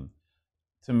game.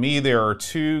 To me, there are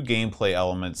 2 gameplay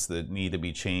elements that need to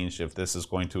be changed if this is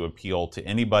going to appeal to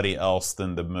anybody else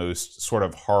than the most sort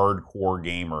of hardcore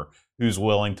gamer who's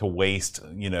willing to waste,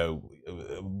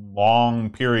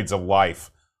 long periods of life.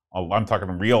 I'm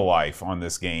talking real life on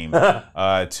this game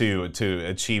to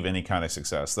achieve any kind of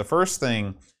success. The first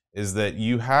thing is that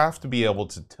you have to be able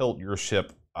to tilt your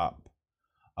ship up.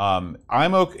 I'm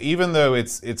okay, even though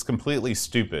it's completely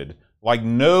stupid.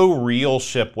 No real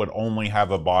ship would only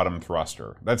have a bottom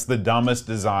thruster. That's the dumbest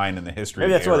design in the history of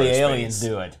aerospace. Maybe that's why the aliens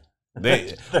do it.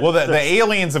 The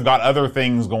aliens have got other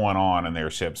things going on in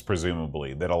their ships,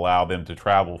 presumably, that allow them to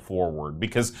travel forward.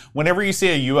 Because whenever you see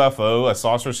a UFO, a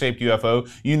saucer-shaped UFO,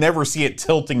 you never see it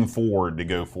tilting forward to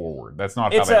go forward. That's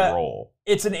not how they roll.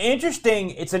 It's an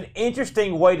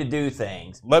interesting way to do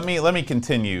things. Let me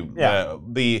continue. Yeah.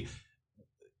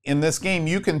 In this game,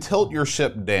 you can tilt your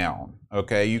ship down,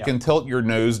 okay? You can tilt your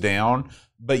nose down,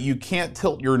 but you can't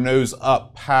tilt your nose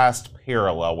up past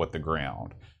parallel with the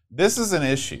ground. This is an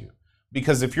issue,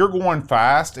 because if you're going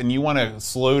fast and you want to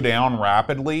slow down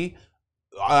rapidly,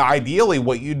 ideally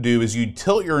what you'd do is you'd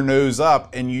tilt your nose up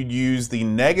and you'd use the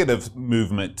negative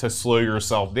movement to slow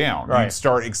yourself down. Right. You'd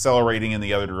start accelerating in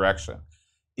the other direction.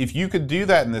 If you could do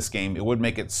that in this game, it would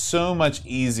make it so much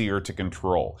easier to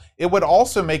control. It would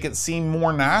also make it seem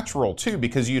more natural, too,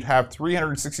 because you'd have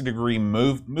 360-degree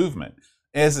movement.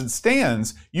 As it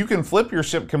stands, you can flip your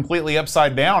ship completely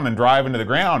upside down and drive into the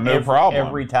ground, no problem.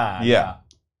 Every time. Yeah.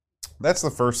 That's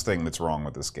the first thing that's wrong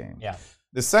with this game. Yeah.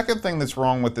 The second thing that's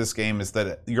wrong with this game is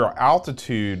that your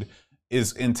altitude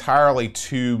is entirely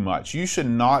too much. You should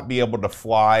not be able to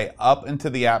fly up into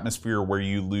the atmosphere where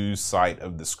you lose sight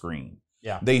of the screen.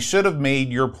 Yeah. They should have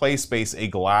made your play space a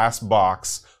glass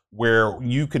box where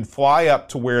you could fly up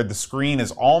to where the screen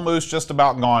is almost just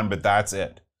about gone, but that's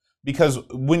it. Because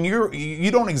when you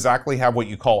don't exactly have what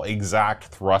you call exact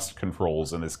thrust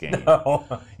controls in this game.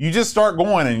 No. You just start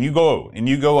going and you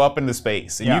go up into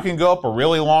space, and you can go up a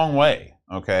really long way.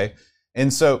 Okay,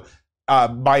 and so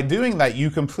by doing that, you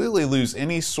completely lose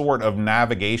any sort of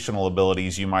navigational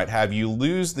abilities you might have. You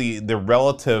lose the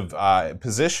relative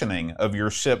positioning of your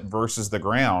ship versus the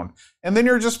ground, and then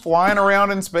you're just flying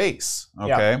around in space.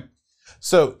 Okay, Yeah.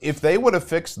 So if they would have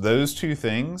fixed those two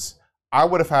things, I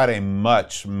would have had a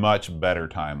much, much better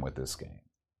time with this game.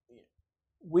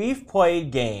 We've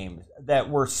played games that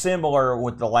were similar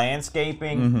with the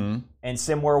landscaping Mm-hmm. and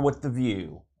similar with the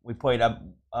view. We played that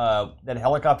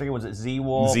helicopter game, was it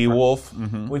Z-Wolf? Z-Wolf.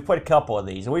 Mm-hmm. We played a couple of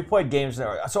these, and we played games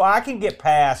so I can get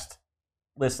past.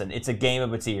 Listen, it's a game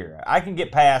of its era. I can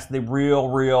get past the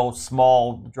real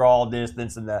small draw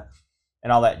distance and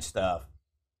all that stuff.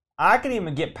 I can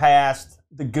even get past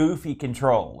the goofy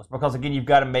controls because again, you've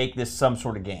got to make this some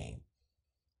sort of game.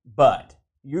 But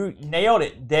you nailed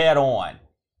it dead on.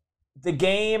 The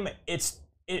game,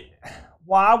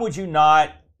 why would you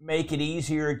not make it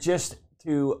easier just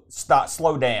to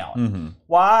slow down? Mm-hmm.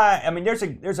 Why? I mean, there's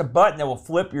a button that will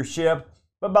flip your ship,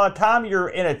 but by the time you're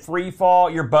in a free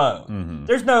fall, you're boned. Mm-hmm.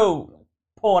 There's no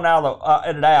pulling it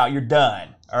out. You're done.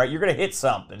 All right, you're gonna hit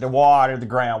something, the water, the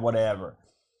ground, whatever.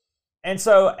 And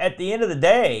so, at the end of the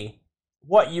day,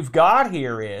 what you've got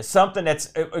here is something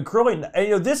that's really.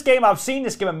 This game, I've seen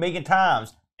this game a million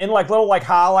times in little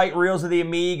highlight reels of the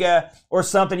Amiga or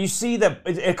something. You see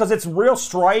because it's real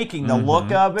striking, the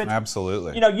look of it.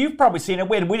 Absolutely. You've probably seen it.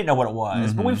 We didn't know what it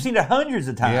was, but we've seen it hundreds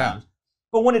of times. Yeah.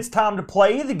 But when it's time to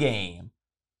play the game,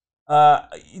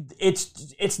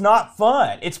 it's not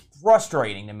fun. It's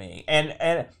frustrating to me.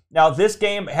 And now this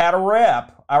game had a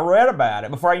rep. I read about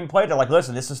it before I even played it.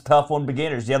 Listen, this is tough on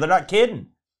beginners. Yeah, they're not kidding.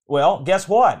 Well, guess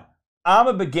what? I'm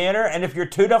a beginner, and if you're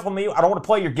too tough on me, I don't want to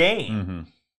play your game.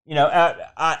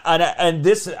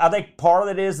 I think part of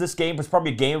it is this game was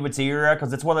probably a game of its era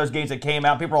because it's one of those games that came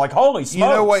out. People are like, "Holy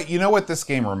smokes!" You know what this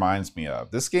game reminds me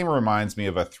of? This game reminds me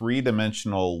of a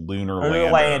three-dimensional lunar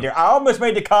lander. I almost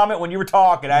made the comment when you were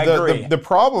talking. I agree. The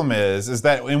problem is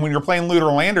that when you're playing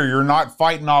lunar lander, you're not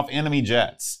fighting off enemy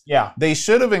jets. Yeah. They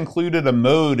should have included a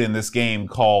mode in this game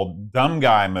called Dumb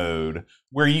Guy Mode,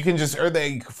 where you can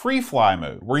free fly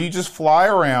mode, where you just fly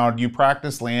around, you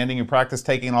practice landing, you practice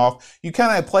taking off, you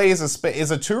kind of play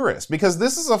as a tourist, because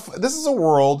this is a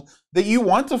world that you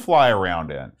want to fly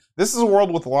around in. This is a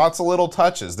world with lots of little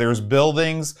touches. There's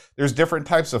buildings, there's different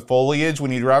types of foliage.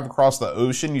 When you drive across the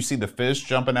ocean, you see the fish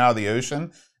jumping out of the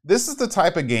ocean. This is the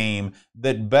type of game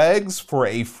that begs for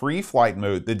a free flight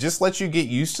mode that just lets you get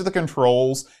used to the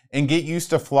controls and get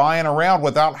used to flying around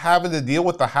without having to deal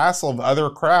with the hassle of other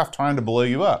craft trying to blow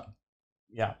you up.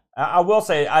 Yeah. I will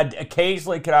say,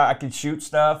 occasionally I could shoot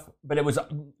stuff, but it was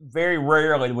very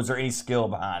rarely was there any skill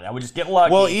behind it. I would just get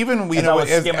lucky. Well, even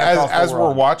as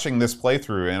we're watching this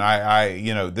playthrough,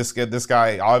 and this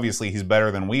guy obviously he's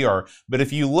better than we are. But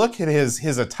if you look at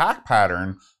his attack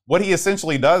pattern, what he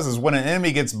essentially does is when an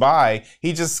enemy gets by,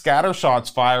 he just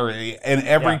scattershots fire in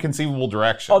every conceivable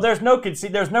direction. Oh, there's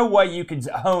no way you can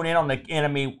hone in on the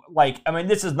enemy.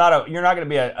 This is not you're not going to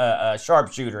be a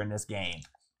sharpshooter in this game.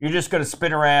 You're just going to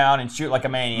spin around and shoot like a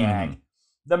maniac. Mm-hmm.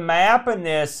 The map in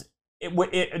this,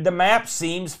 the map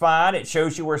seems fine. It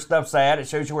shows you where stuff's at. It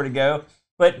shows you where to go.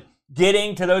 But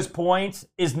getting to those points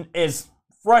is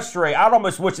frustrating. I'd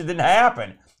almost wish it didn't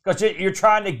happen because you're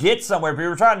trying to get somewhere.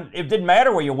 If it didn't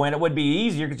matter where you went, it would be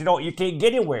easier because you can't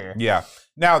get anywhere. Yeah.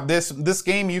 Now this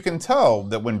game, you can tell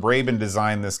that when Braben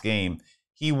designed this game,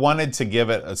 he wanted to give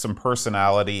it some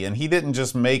personality, and he didn't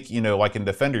just make, like in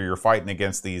Defender, you're fighting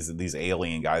against these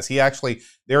alien guys.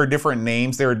 There are different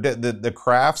names. The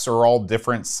crafts are all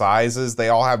different sizes. They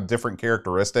all have different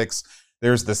characteristics.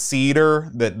 There's the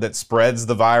seeder that spreads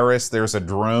the virus. There's a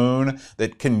drone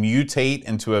that can mutate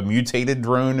into a mutated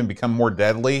drone and become more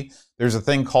deadly. There's a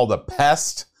thing called a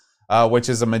pest, which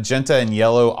is a magenta and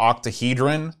yellow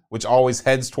octahedron, which always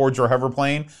heads towards your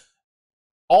hoverplane.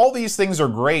 All these things are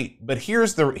great, but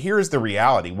here's the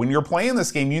reality. When you're playing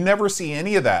this game, you never see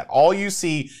any of that. All you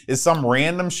see is some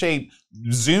random shape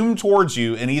zoom towards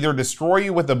you and either destroy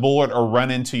you with a bullet or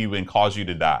run into you and cause you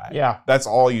to die. Yeah. That's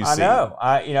all you see.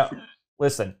 I know.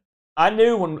 Listen, I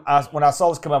knew when I saw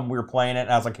this come up and we were playing it,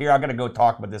 and I was like, here, I'm going to go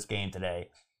talk about this game today.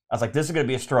 I was like, this is going to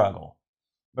be a struggle.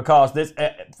 Because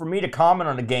for me to comment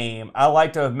on the game, I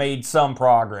like to have made some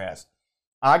progress.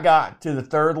 I got to the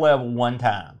third level one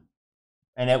time.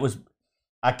 And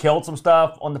I killed some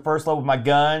stuff on the first level with my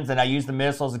guns, and I used the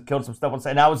missiles and killed some stuff.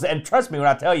 And trust me when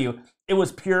I tell you, it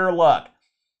was pure luck.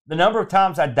 The number of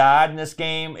times I died in this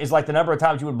game is like the number of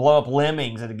times you would blow up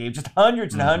lemmings in the game, just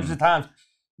hundreds and hundreds of times.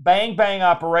 Bang, bang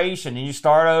operation, and you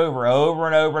start over and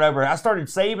over and over. I started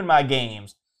saving my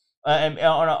games on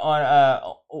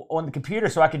the computer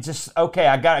so I could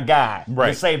I got a guy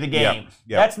to save the game.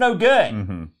 Yep. That's no good.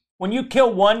 Mm-hmm. When you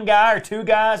kill one guy or two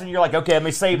guys and you're like, okay, let me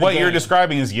save the What game. you're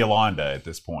describing is Yolanda at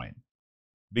this point.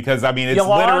 Because, I mean, it's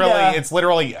Yolanda.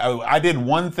 literally, oh, I did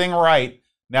one thing right.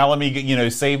 Now let me,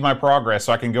 save my progress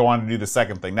so I can go on to do the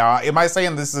second thing. Now, am I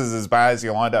saying this is as bad as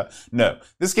Yolanda? No.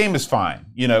 This game is fine.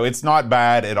 It's not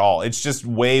bad at all. It's just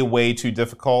way, way too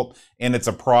difficult, and it's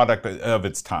a product of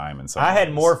its time. I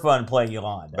had more fun playing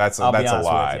Yolanda. That's a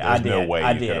lie. There's no way you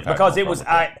could have had because more it was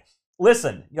fun with it.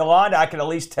 Listen, Yolanda, I could at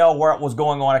least tell where it was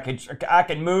going on. I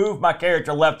could move my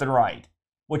character left and right,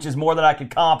 which is more than I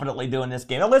could competently do in this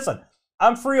game. Now, listen,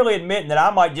 I'm freely admitting that I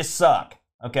might just suck.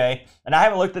 Okay, and I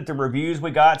haven't looked at the reviews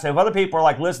we got. So if other people are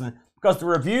like, listen, because the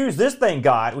reviews this thing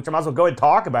got, which I might as well go ahead and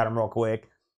talk about them real quick,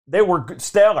 they were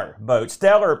stellar,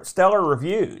 stellar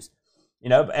reviews.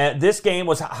 And this game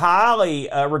was highly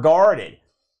regarded.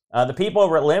 The people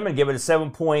over at Lemon give it a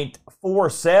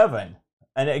 7.47,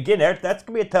 and again, that's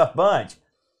gonna be a tough bunch.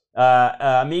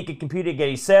 Amiga Computing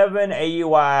 87,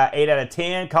 AUI 8 out of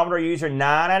 10, Commodore User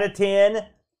 9 out of 10,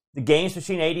 the Games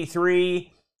Machine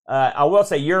 83. I will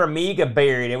say your Amiga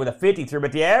buried it with a 53,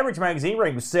 but the average magazine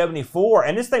rating was 74,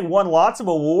 and this thing won lots of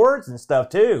awards and stuff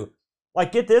too.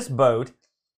 Like, get this, Boat.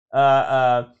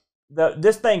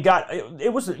 This thing got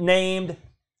it was named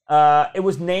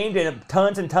in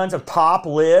tons and tons of top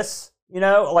lists.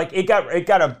 Like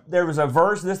there was a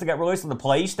version of this that got released on the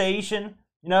PlayStation.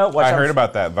 I heard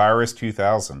about that, Virus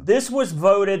 2000. This was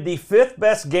voted the 5th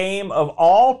best game of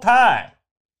all time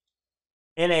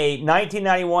in a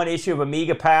 1991 issue of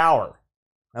Amiga Power.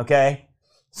 Okay?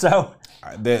 So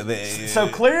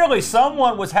clearly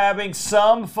someone was having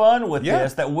some fun with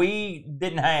this that we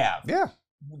didn't have. Yeah.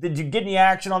 Did you get any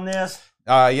action on this?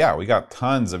 Yeah, we got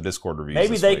tons of Discord reviews.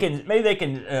 Maybe they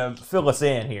can fill us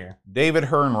in here. David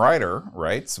Hearn Ryder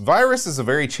writes, Virus is a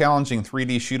very challenging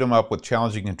 3D shoot 'em up with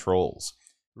challenging controls.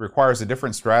 It requires a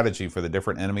different strategy for the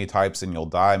different enemy types, and you'll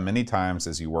die many times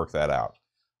as you work that out.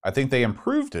 I think they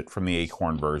improved it from the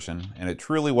Acorn version, and it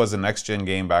truly was a next-gen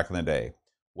game back in the day.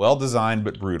 Well designed,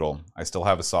 but brutal. I still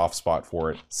have a soft spot for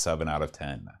it. 7 out of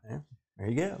 10. Yeah, there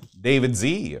you go. David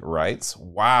Z writes,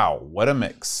 wow, what a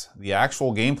mix. The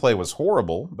actual gameplay was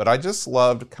horrible, but I just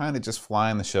loved kind of just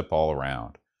flying the ship all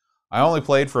around. I only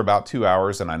played for about 2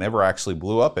 hours, and I never actually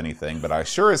blew up anything, but I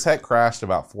sure as heck crashed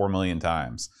about 4 million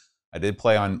times. I did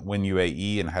play on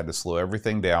WinUAE and had to slow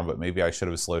everything down, but maybe I should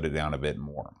have slowed it down a bit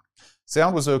more.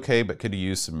 Sound was okay, but could have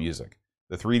used some music.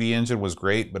 The 3D engine was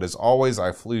great, but as always,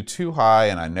 I flew too high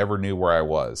and I never knew where I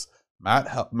was.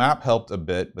 Map helped a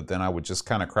bit, but then I would just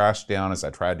kind of crash down as I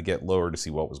tried to get lower to see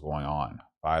what was going on.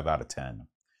 5 out of 10.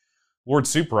 Lord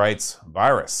Soup writes,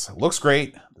 Virus. Looks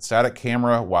great. The static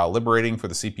camera, while liberating for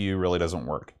the CPU, really doesn't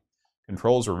work.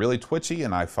 Controls are really twitchy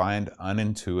and I find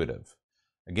unintuitive.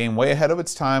 A game way ahead of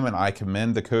its time, and I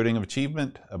commend the coding of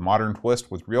achievement. A modern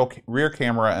twist with rear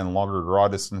camera and longer draw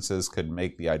distances could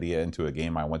make the idea into a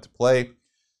game I want to play.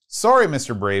 Sorry,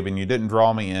 Mr. Braben, you didn't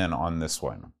draw me in on this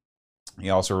one. He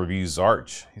also reviews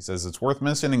Zarch. He says, it's worth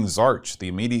mentioning Zarch,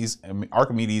 the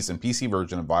Archimedes and PC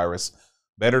version of Virus.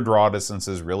 Better draw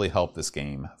distances really help this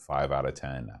game. 5 out of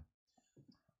 10.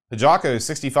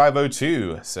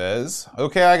 Pajako6502 says,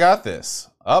 okay, I got this.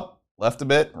 Up, left a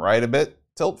bit, right a bit.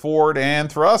 Tilt forward and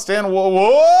thrust and whoa!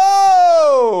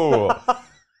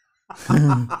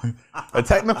 A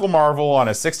technical marvel on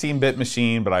a 16-bit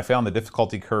machine, but I found the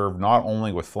difficulty curve not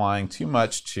only with flying too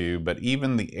much too, but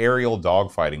even the aerial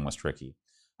dogfighting was tricky.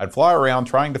 I'd fly around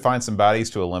trying to find some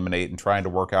baddies to eliminate and trying to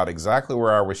work out exactly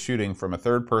where I was shooting from a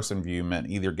third-person view meant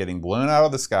either getting blown out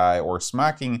of the sky or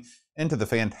smacking into the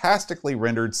fantastically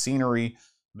rendered scenery.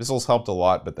 Missiles helped a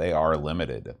lot, but they are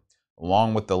limited.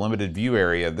 Along with the limited view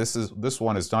area, this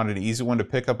one is not an easy one to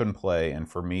pick up and play, and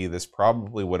for me, this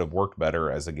probably would have worked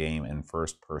better as a game in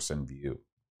first-person view.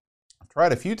 I've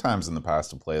tried a few times in the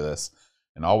past to play this,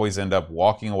 and always end up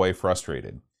walking away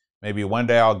frustrated. Maybe one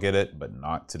day I'll get it, but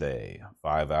not today.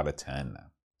 5 out of 10.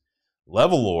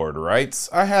 Level Lord writes,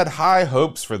 I had high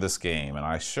hopes for this game, and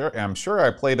I'm sure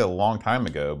I played it a long time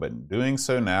ago, but doing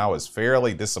so now is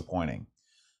fairly disappointing.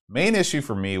 Main issue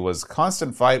for me was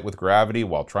constant fight with gravity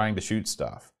while trying to shoot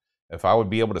stuff. If I would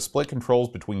be able to split controls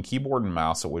between keyboard and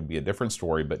mouse, it would be a different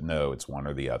story, but no, it's one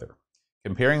or the other.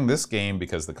 Comparing this game,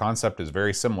 because the concept is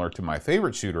very similar to my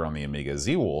favorite shooter on the Amiga,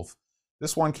 Z-Wolf,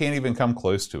 this one can't even come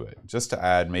close to it. Just to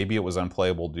add, maybe it was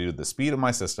unplayable due to the speed of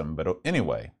my system, but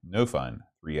anyway, no fun.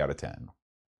 3 out of 10.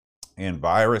 And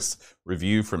Virus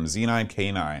review from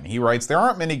Z9K9. He writes, there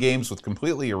aren't many games with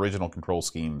completely original control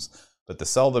schemes, but the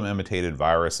seldom imitated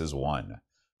Virus is one.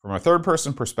 From a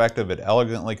third-person perspective, it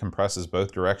elegantly compresses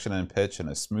both direction and pitch in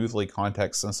a smoothly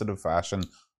context-sensitive fashion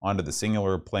onto the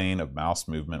singular plane of mouse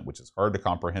movement, which is hard to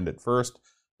comprehend at first,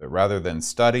 But rather than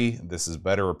study, this is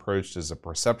better approached as a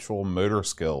perceptual motor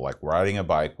skill, like riding a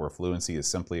bike, where fluency is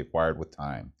simply acquired with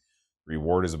time. The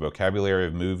reward is a vocabulary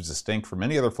of moves distinct from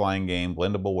any other flying game,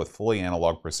 blendable with fully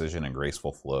analog precision and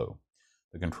graceful flow.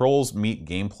 The controls meet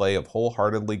gameplay of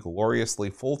wholeheartedly,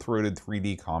 gloriously, full-throated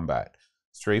 3D combat,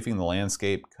 strafing the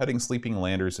landscape, cutting sleeping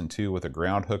landers in two with a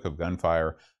ground hook of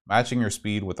gunfire, matching your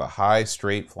speed with a high,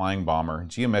 straight flying bomber,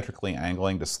 geometrically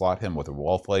angling to slot him with a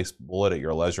well-placed bullet at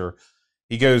your leisure.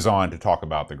 He goes on to talk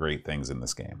about the great things in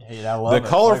this game. Yeah, I love the it.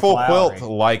 colorful Very flowery.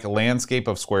 quilt-like landscape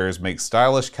of squares makes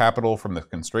stylish capital from the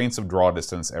constraints of draw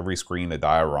distance, every screen a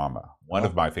diorama. One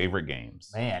of my favorite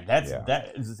games. Man,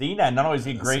 that Xenon. Not only is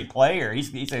he a great player, he's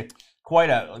quite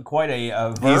a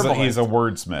verbalist. He's a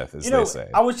wordsmith, as they say.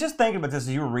 I was just thinking about this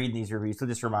as you were reading these reviews, so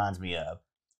this reminds me of.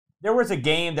 There was a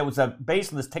game that was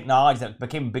based on this technology that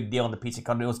became a big deal in the PC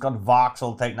community. It was called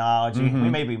voxel technology. We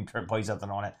maybe even play something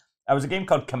on it. There was a game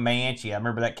called Comanche. I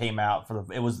remember that came out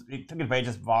it took advantage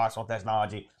of voxel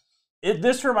technology.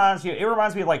 This reminds me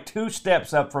of like 2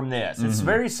 steps up from this. It's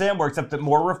very similar, except that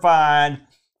more refined,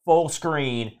 full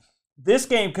screen. This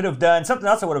game could have done something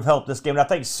else that would have helped this game, and I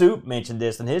think Soup mentioned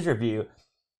this in his review.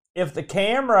 If the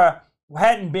camera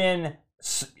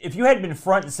if you hadn't been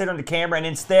front and center on the camera, and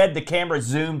instead the camera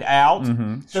zoomed out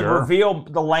to reveal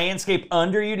the landscape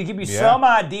under you, to give you some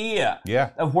idea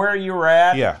of where you were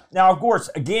at. Yeah. Now, of course,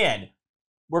 again,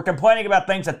 we're complaining about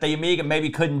things that the Amiga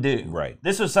maybe couldn't do. Right.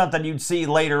 This was something you'd see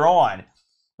later on.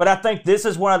 But I think this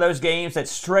is one of those games that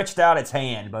stretched out its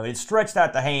hand, but it stretched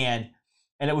out the hand,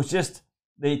 and it was just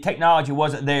the technology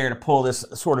wasn't there to pull this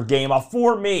sort of game off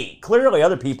for me. Clearly,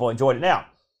 other people enjoyed it. Now,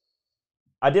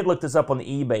 I did look this up on the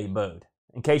eBay mode,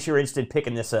 in case you're interested in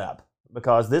picking this up,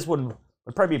 because this would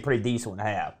probably be a pretty decent one to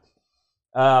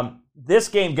have. This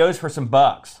game goes for some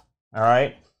bucks, all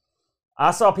right?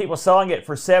 I saw people selling it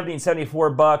for $70 and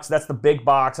 $74. That's the big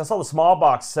box. I saw the small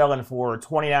box selling for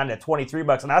 $29 to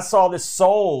 $23, and I saw this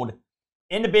sold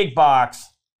in the big box,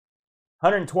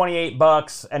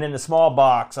 $128, and in the small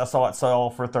box, I saw it sell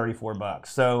for $34.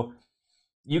 So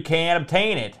you can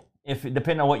obtain it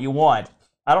depending on what you want.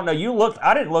 I don't know.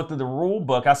 I didn't look through the rule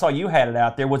book. I saw you had it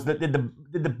out there.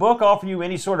 Did the book offer you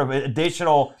any sort of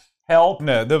additional help?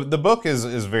 No, the book is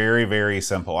very, very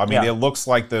simple. I mean, it looks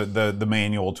like the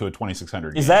manual to a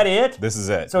 2600 game. Is that it? This is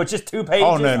it. So it's just 2 pages?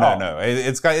 Oh no.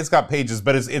 It's got pages,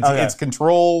 but it's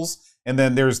controls, and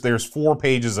then there's 4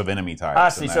 pages of enemy types. I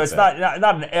see. So it's not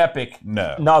an epic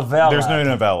novella. There's no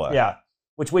novella. Yeah.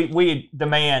 Which we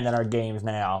demand in our games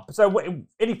now. So,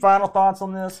 any final thoughts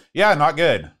on this? Yeah, not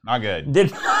good. Not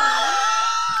good.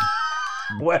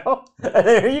 Well,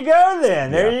 there you go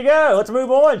then. There you go. Let's move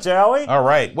on, shall we? All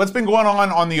right. What's been going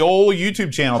on the old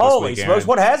YouTube channel this week, Aaron? Holy smokes,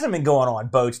 what hasn't been going on,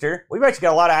 Boatster? We've actually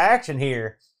got a lot of action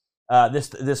here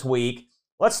this week.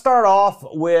 Let's start off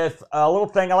with a little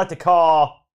thing I like to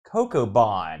call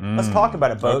Cocobon. Let's talk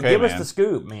about it, Bo. Okay, Give us the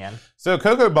scoop, man. So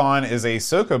Cocobon is a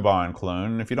Sokoban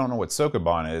clone. If you don't know what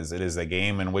Sokoban is, it is a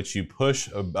game in which you push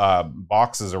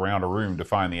boxes around a room to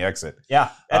find the exit. Yeah,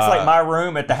 that's like my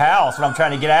room at the house when I'm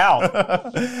trying to get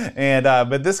out. And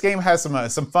but this game has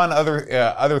some fun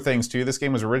other things too. This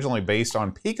game was originally based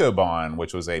on Picobon,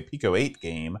 which was a Pico 8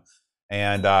 game.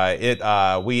 And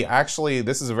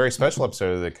this is a very special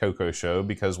episode of the Coco Show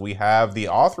because we have the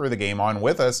author of the game on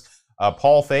with us.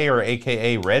 Paul Thayer,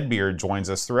 a.k.a. Redbeard, joins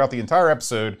us throughout the entire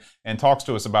episode and talks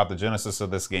to us about the genesis of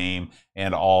this game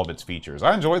and all of its features.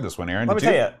 I enjoyed this one, Aaron. Let me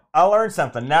tell you, I learned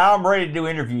something. Now I'm ready to do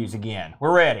interviews again.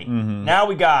 We're ready. Now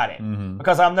we got it.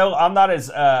 Because I'm not as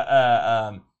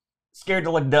scared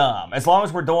to look dumb. As long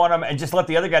as we're doing them and just let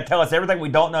the other guy tell us everything we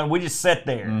don't know and we just sit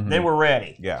there. Then we're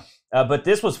ready. Yeah. But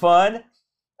this was fun.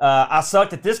 I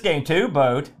sucked at this game too,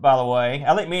 Boat, by the way.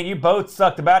 I think me and you both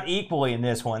sucked about equally in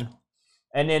this one.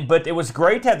 But it was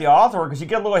great to have the author because you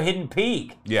get a little hidden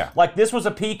peek. Yeah. Like this was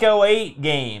a Pico 8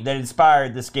 game that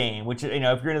inspired this game, which, if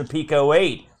you're into the Pico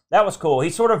 8, that was cool. He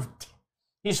sort of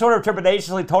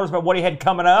trepidatiously told us about what he had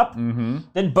coming up.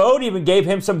 Then Boat even gave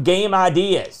him some game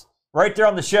ideas right there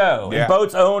on the show in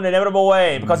Boat's own inevitable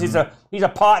way because he's a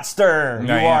pot stirrer.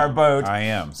 You are, Boat. I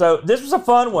am. So this was a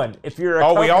fun one. If you're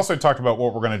we also talked about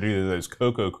what we're going to do to those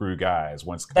Coco Crew guys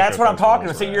once. That's what I'm talking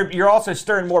about. See, you're also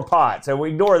stirring more pot, so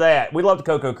we ignore that. We love the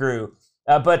Coco Crew.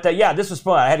 But this was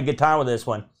fun. I had a good time with this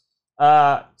one.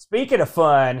 Speaking of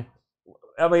fun,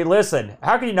 I mean, listen,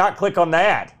 how can you not click on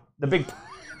that? The big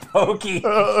pokey.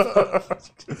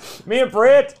 Me and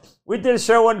Britt, we did a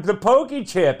show on the Pokey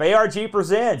Chip. ARG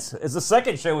Presents. It's the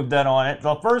second show we've done on it.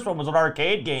 The first one was on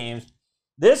arcade games.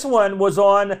 This one was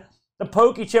on the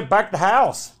Pokey Chip Back to the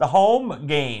House, the home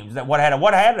games. What had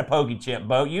a Pokey Chip,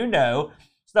 Bo?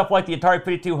 stuff like the Atari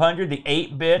 5200, the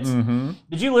 8 bits. Mm-hmm.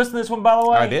 Did you listen to this one, by the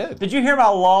way? I did. Did you hear my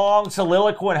long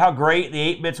soliloquy and how great the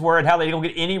 8 bits were and how they don't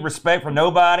get any respect from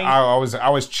nobody? I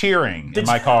was cheering in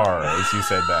my car as you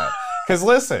said that. Because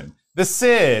listen, the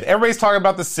SID, everybody's talking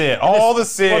about the SID. The SID, well, the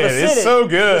SID is so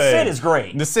good. The SID is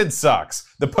great. The SID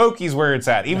sucks. The Pokey's where it's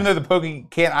at. Even though the Pokey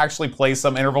can't actually play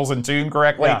some intervals in tune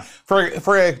correctly. Yeah.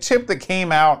 For a chip that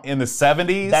came out in the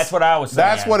 70s. That's what I was saying.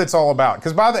 That's what it's all about.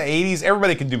 Because by the 80s,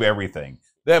 everybody could do everything.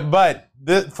 For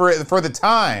the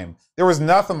time, there was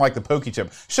nothing like the Pokey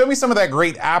chip. Show me some of that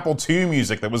great Apple II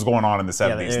music that was going on in the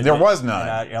 70s. There was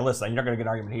none. Listen, you're not going to get an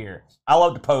argument here. I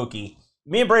love the Pokey.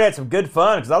 Me and Brent had some good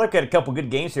fun because I looked at a couple good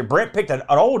games here. Brent picked an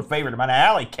old favorite of mine,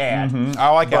 Alley Cat. Mm-hmm. I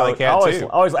like Alley Cat too.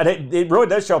 It really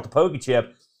does show up the Pokey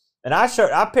chip. And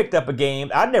I picked up a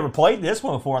game. I'd never played this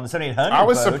one before on the 7800. I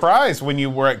was surprised when you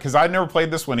were, because I'd never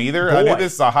played this one either. Boy. I knew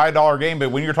this is a $high game,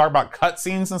 but when you're talking about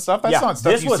cutscenes and stuff, that's not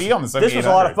stuff you see on the 7800. This was a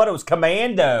lot of fun. It was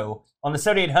Commando on the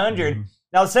 7800. Mm-hmm.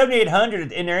 Now, the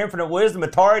 7800, in their infinite wisdom,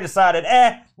 Atari decided,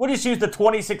 we'll just use the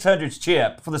 2600's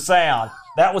chip for the sound.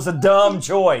 That was a dumb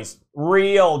choice.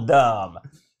 Real dumb.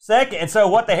 Second, and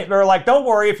so they're like, don't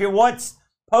worry, if you want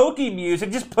Pokey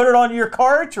music, just put it on your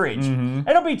cartridge. Mm-hmm.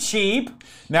 It'll be cheap.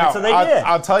 Now, and so they did.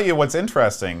 I'll tell you what's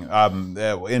interesting.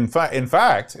 In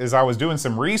fact, as I was doing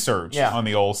some research on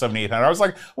the old 7800, I was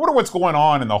like, I wonder what's going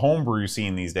on in the homebrew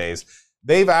scene these days.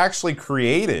 They've actually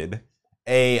created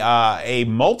a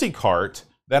multi-cart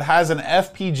that has an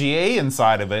FPGA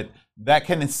inside of it that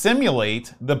can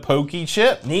simulate the Pokey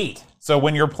chip. Neat. So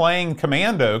when you're playing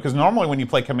Commando, because normally when you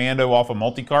play Commando off a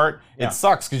multi-cart, it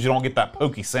sucks because you don't get that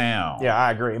Pokey sound. Yeah,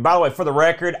 I agree. And by the way, for the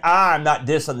record, I'm not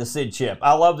dissing the SID chip.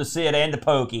 I love the SID and the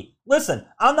Pokey. Listen,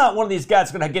 I'm not one of these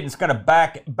guys that's going to get this kind of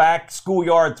back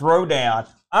schoolyard throwdown.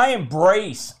 I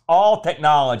embrace all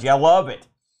technology. I love it.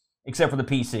 Except for the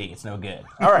PC. It's no good.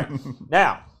 All right.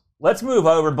 Now, let's move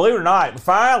over. Believe it or not,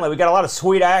 finally, we got a lot of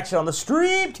sweet action on the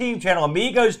Stream Team channel,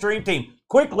 Amigos Stream Team.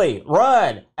 Quickly,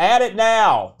 run, add it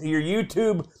now to your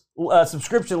YouTube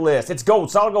subscription list. It's gold,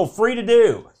 solid gold, free to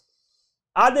do.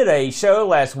 I did a show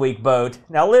last week, Boat.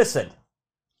 Now listen,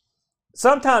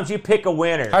 sometimes you pick a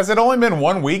winner. Has it only been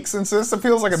 1 week since this? It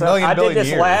feels like a billion years.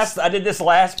 I did this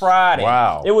last Friday.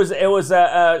 Wow. It was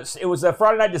a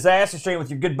Friday Night Disaster stream with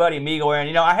your good buddy Amigo Aaron.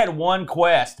 You know, I had one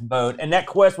quest, Boat, and that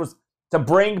quest was to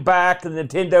bring back the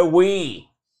Nintendo Wii.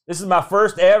 This is my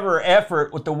first ever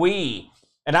effort with the Wii.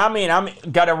 And I mean, I'm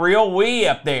got a real Wii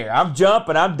up there. I'm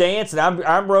jumping, I'm dancing,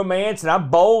 I'm romancing, I'm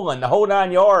bowling, the whole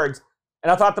 9 yards.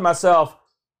 And I thought to myself,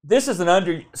 this is an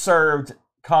underserved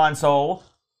console.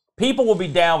 People will be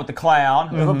down with the clown.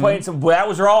 Mm-hmm. If I'm playing that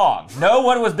was wrong. No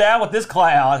one was down with this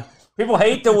clown. People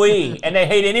hate the Wii, and they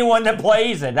hate anyone that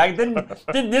plays it.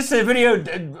 This video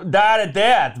died a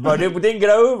death, but it didn't get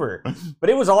over.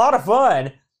 But it was a lot of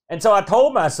fun. And so I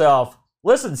told myself,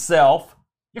 listen, self,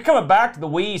 you're coming back to the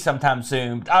Wii sometime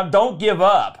soon. Don't give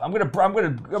up. I'm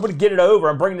gonna get it over.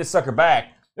 I'm bringing this sucker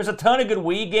back. There's a ton of good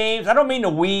Wii games. I don't mean the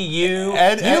Wii U.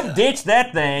 You ditched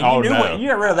that thing. You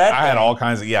got rid of that thing. I had all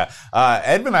kinds of,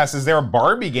 Edmund asks, is there a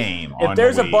Barbie game on If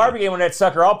there's the a Wii? Barbie game on that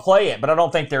sucker, I'll play it, but I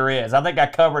don't think there is. I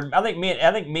think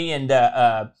me and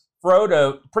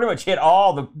Frodo pretty much hit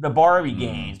all the Barbie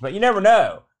games, but you never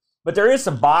know. But there is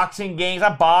some boxing games.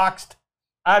 I boxed.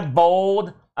 I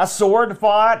bowled. I sword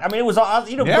fought. I mean, it was, the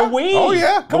Wii. Oh,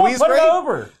 yeah. Come on, put it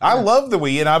over. I love the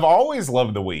Wii, and I've always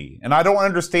loved the Wii. And I don't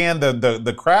understand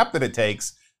the crap that it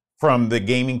takes from the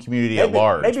gaming community at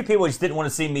large. Maybe people just didn't want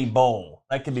to see me bowl.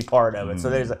 That could be part of it.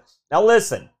 So now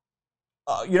listen,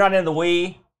 you're not into the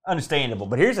Wii? Understandable.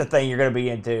 But here's the thing you're going to be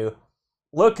into.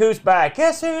 Look who's back.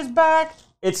 Guess who's back?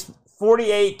 It's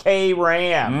 48K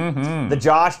RAM, the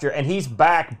Joshter, and he's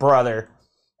back, brother.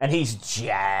 And he's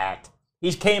jacked.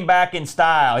 He's came back in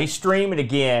style. He's streaming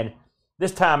again.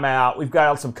 This time out, we've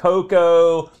got some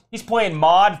Coco. He's playing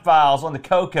mod files on the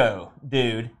Coco,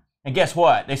 dude. And guess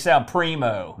what? They sound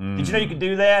primo. Did you know you could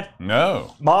do that?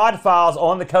 No. Mod files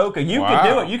on the Coco. You could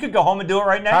do it. You could go home and do it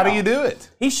right now. How do you do it?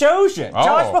 He shows you.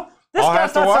 Oh, I'll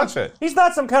have to watch it. He's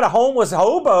not some kind of homeless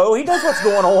hobo. He knows what's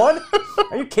going on.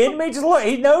 Are you kidding me? Just look.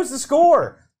 He knows the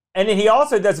score. And then he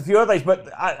also does a few other things,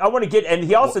 but I want to get, and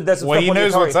he also does some stuff. Well, he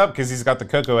knows what's up because he's got the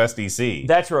Coco SDC.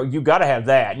 That's right. You got to have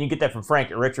that. And you get that from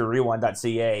Frank at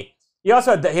retrorewind.ca. He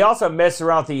also messed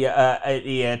around with the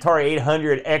Atari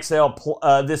 800 XL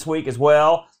this week as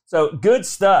well. So good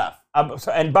stuff.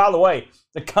 And by the way,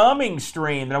 the coming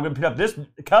stream that I'm going to put up this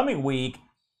coming week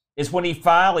is when he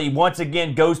finally, once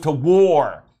again, goes to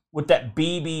war with that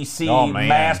BBC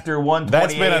Master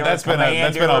 128. That's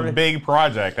been a big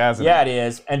project, hasn't it? Yeah, it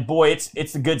is. And boy,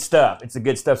 it's the good stuff. It's the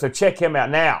good stuff. So check him out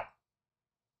now.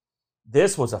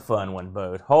 This was a fun one,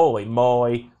 Bode. Holy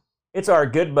moly. It's our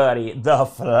good buddy, the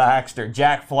Flackster,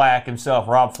 Jack Flack himself,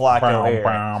 Rob Flacco here.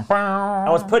 I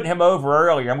was putting him over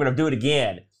earlier. I'm going to do it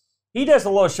again. He does a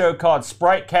little show called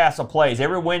Sprite Castle Plays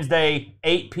every Wednesday,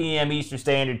 8 p.m. Eastern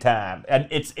Standard Time. And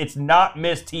it's not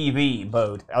Miss TV,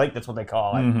 Bode. I think that's what they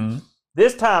call it. Mm-hmm.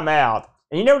 This time out,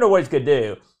 and you never know what he's going to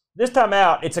do. This time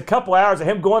out, it's a couple hours of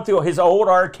him going through his old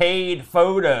arcade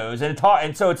photos. And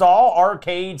so it's all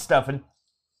arcade stuff. And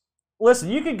listen,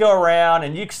 you could go around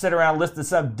and you can sit around and listen to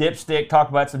some dipstick talk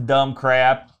about some dumb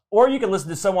crap. Or you can listen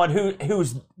to someone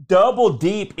who's double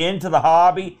deep into the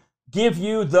hobby, give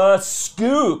you the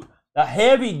scoop. The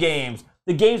heavy games,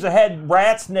 the games that had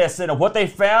rats' nests in them, what they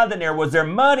found in there, was there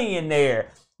money in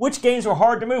there? Which games were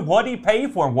hard to move? What did he pay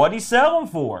for them? What did he sell them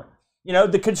for? You know,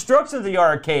 the construction of the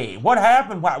arcade. What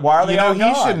happened? Why are they all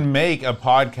gone? He should make a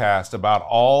podcast about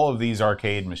all of these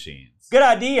arcade machines. Good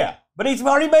idea. But he's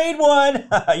already made one.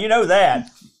 You know that.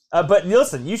 But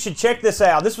listen, you should check this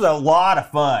out. This was a lot of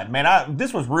fun. Man,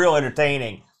 this was real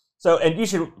entertaining. So,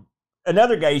 and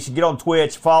another guy you should get on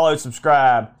Twitch, follow,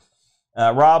 subscribe.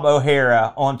 Rob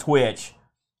O'Hara on Twitch.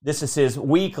 This is his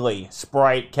weekly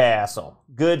Sprite Castle.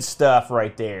 Good stuff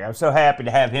right there. I'm so happy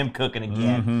to have him cooking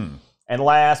again. Mm-hmm. And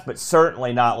last but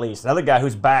certainly not least, another guy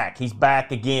who's back. He's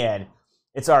back again.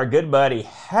 It's our good buddy,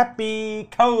 Happy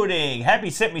Coding. Happy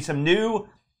sent me some new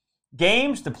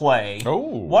games to play. Oh.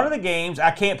 One of the games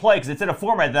I can't play because it's in a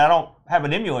format that I don't have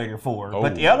an emulator for. Oh.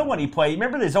 But the other one he played,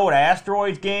 remember this old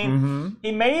Asteroids game? Mm-hmm.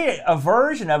 He made a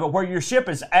version of it where your ship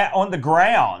is on the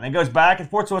ground and goes back and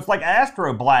forth, so it's like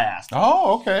Astro Blast.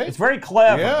 Oh, okay. It's very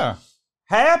clever. Yeah.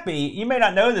 Happy, you may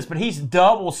not know this, but he's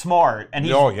double smart, and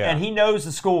and he knows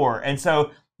the score. And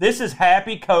so this is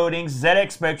Happy Coding's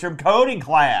ZX Spectrum coding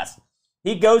class.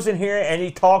 He goes in here and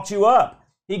he talks you up.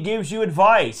 He gives you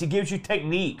advice. He gives you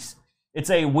techniques. It's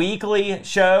a weekly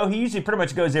show. He usually pretty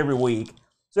much goes every week.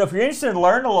 So if you're interested in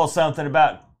learning a little something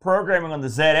about programming on the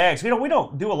ZX, we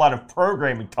don't do a lot of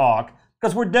programming talk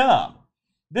because we're dumb.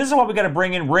 This is why we got to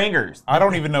bring in ringers. I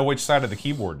don't even know which side of the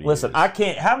keyboard to Listen, use. I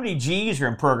can't. How many G's are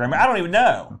in programming? I don't even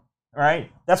know. All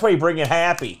right? That's why you bring in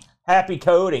Happy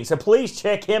Coding. So please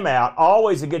check him out.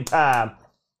 Always a good time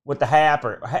with the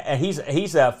Happer. And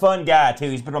he's a fun guy, too.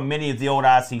 He's been on many of the old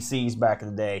ICCs back in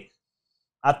the day.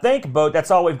 I think, Bo,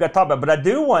 that's all we've got to talk about. But I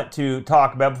do want to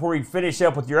talk about, before we finish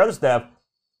up with your other stuff,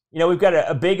 you know, we've got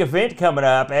a big event coming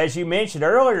up, as you mentioned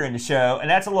earlier in the show, and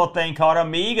that's a little thing called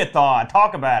Amigathon.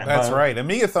 Talk about it, That's Bo. right.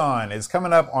 Amigathon is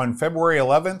coming up on February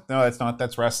 11th. No, that's not.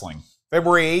 That's wrestling.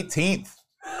 February 18th.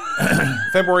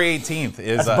 February 18th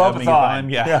is Amigathon.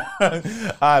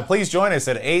 Yeah. Please join us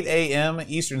at 8 a.m.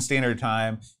 Eastern Standard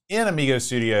Time in Amigo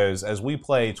Studios as we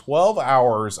play 12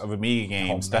 hours of Amiga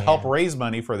games to help raise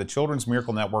money for the Children's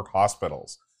Miracle Network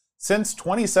hospitals. Since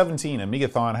 2017,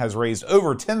 Amigathon has raised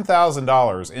over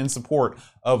 $10,000 in support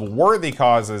of worthy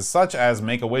causes such as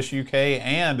Make-A-Wish UK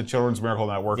and the Children's Miracle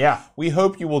Network. Yeah. We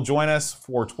hope you will join us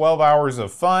for 12 hours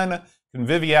of fun,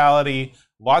 conviviality,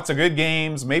 lots of good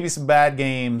games, maybe some bad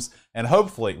games, and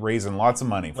hopefully raising lots of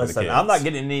money for the kids. I'm not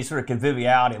getting any sort of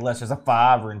conviviality unless there's a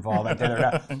fiver involved out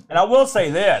there. And I will say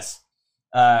this.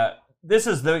 This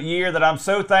is the year that I'm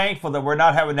so thankful that we're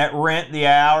not having that rent the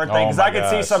hour thing. Because I could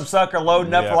see some sucker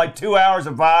loading up for like 2 hours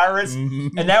of virus,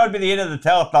 and that would be the end of the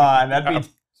telethon.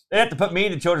 They'd have to put me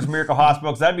in the Children's Miracle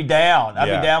Hospital because I'd be down.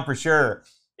 I'd be down for sure.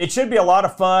 It should be a lot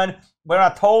of fun. When I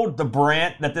told the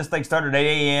Brent that this thing started at 8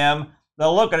 a.m., the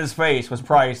look on his face was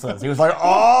priceless. He was like,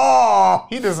 oh!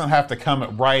 He doesn't have to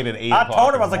come right at 8 o'clock. I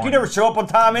told him, I was like, you never show up on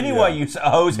time anyway, you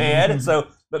hose head. And so,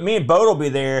 but me and Bo will be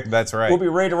there. That's right. We'll be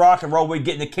ready to rock and roll. We're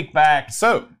getting the kickback.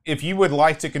 So, if you would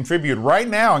like to contribute right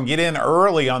now and get in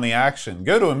early on the action,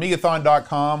 go to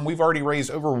Amigathon.com. We've already raised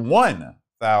over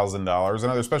 $1,000.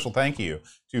 Another special thank you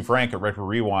to Frank at Retro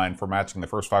Rewind for matching the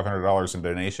first $500 in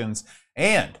donations.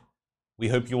 And we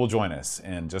hope you will join us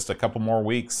in just a couple more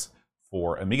weeks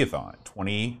for Amigathon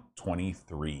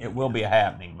 2023. It will be a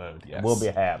happening, Bo. Yes. It will be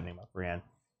a happening, my friend.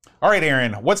 All right,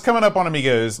 Aaron, what's coming up on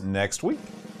Amigos next week?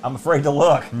 I'm afraid to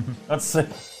look. Let's see.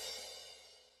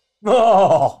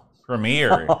 Oh.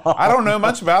 Premiere. I don't know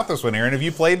much about this one, Aaron. Have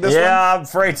you played this one? Yeah, I'm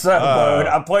afraid so, Bo.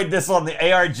 I played this on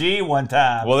the ARG one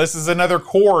time. Well, this is another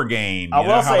core game. I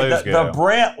will say the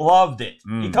Brent loved it.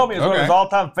 He told me it was one of his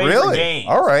all-time favorite games.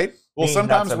 All right. Well, Me,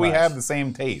 sometimes not so we much. have the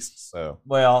same taste, so.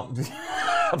 Well,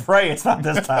 I pray it's not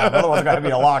this time. Otherwise, I'm going to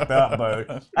be a locked up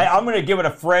mode. I'm going to give it a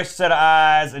fresh set of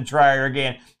eyes and try her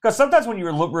again. Because sometimes when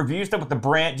you review stuff with the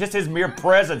Brent, just his mere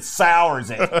presence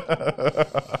sours it.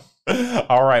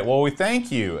 All right. Well, we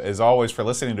thank you, as always, for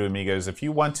listening to Amigos. If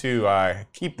you want to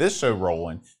keep this show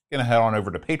rolling, you're going to head on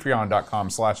over to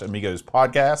patreon.com/Amigos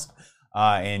podcast.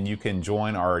 and you can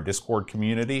join our Discord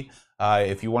community.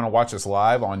 If you want to watch us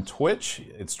live on Twitch,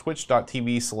 it's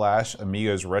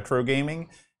twitch.tv/Amigos Retro Gaming.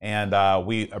 And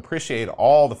we appreciate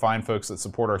all the fine folks that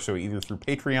support our show either through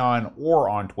Patreon or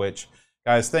on Twitch.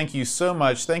 Guys, thank you so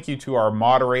much. Thank you to our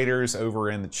moderators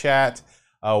over in the chat.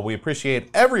 We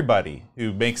appreciate everybody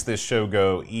who makes this show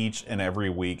go each and every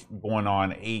week, going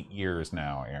on 8 years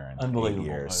now, Aaron. Unbelievable. 8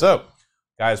 years. So,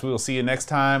 guys, we will see you next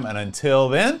time. And until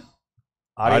then,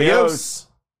 Adios.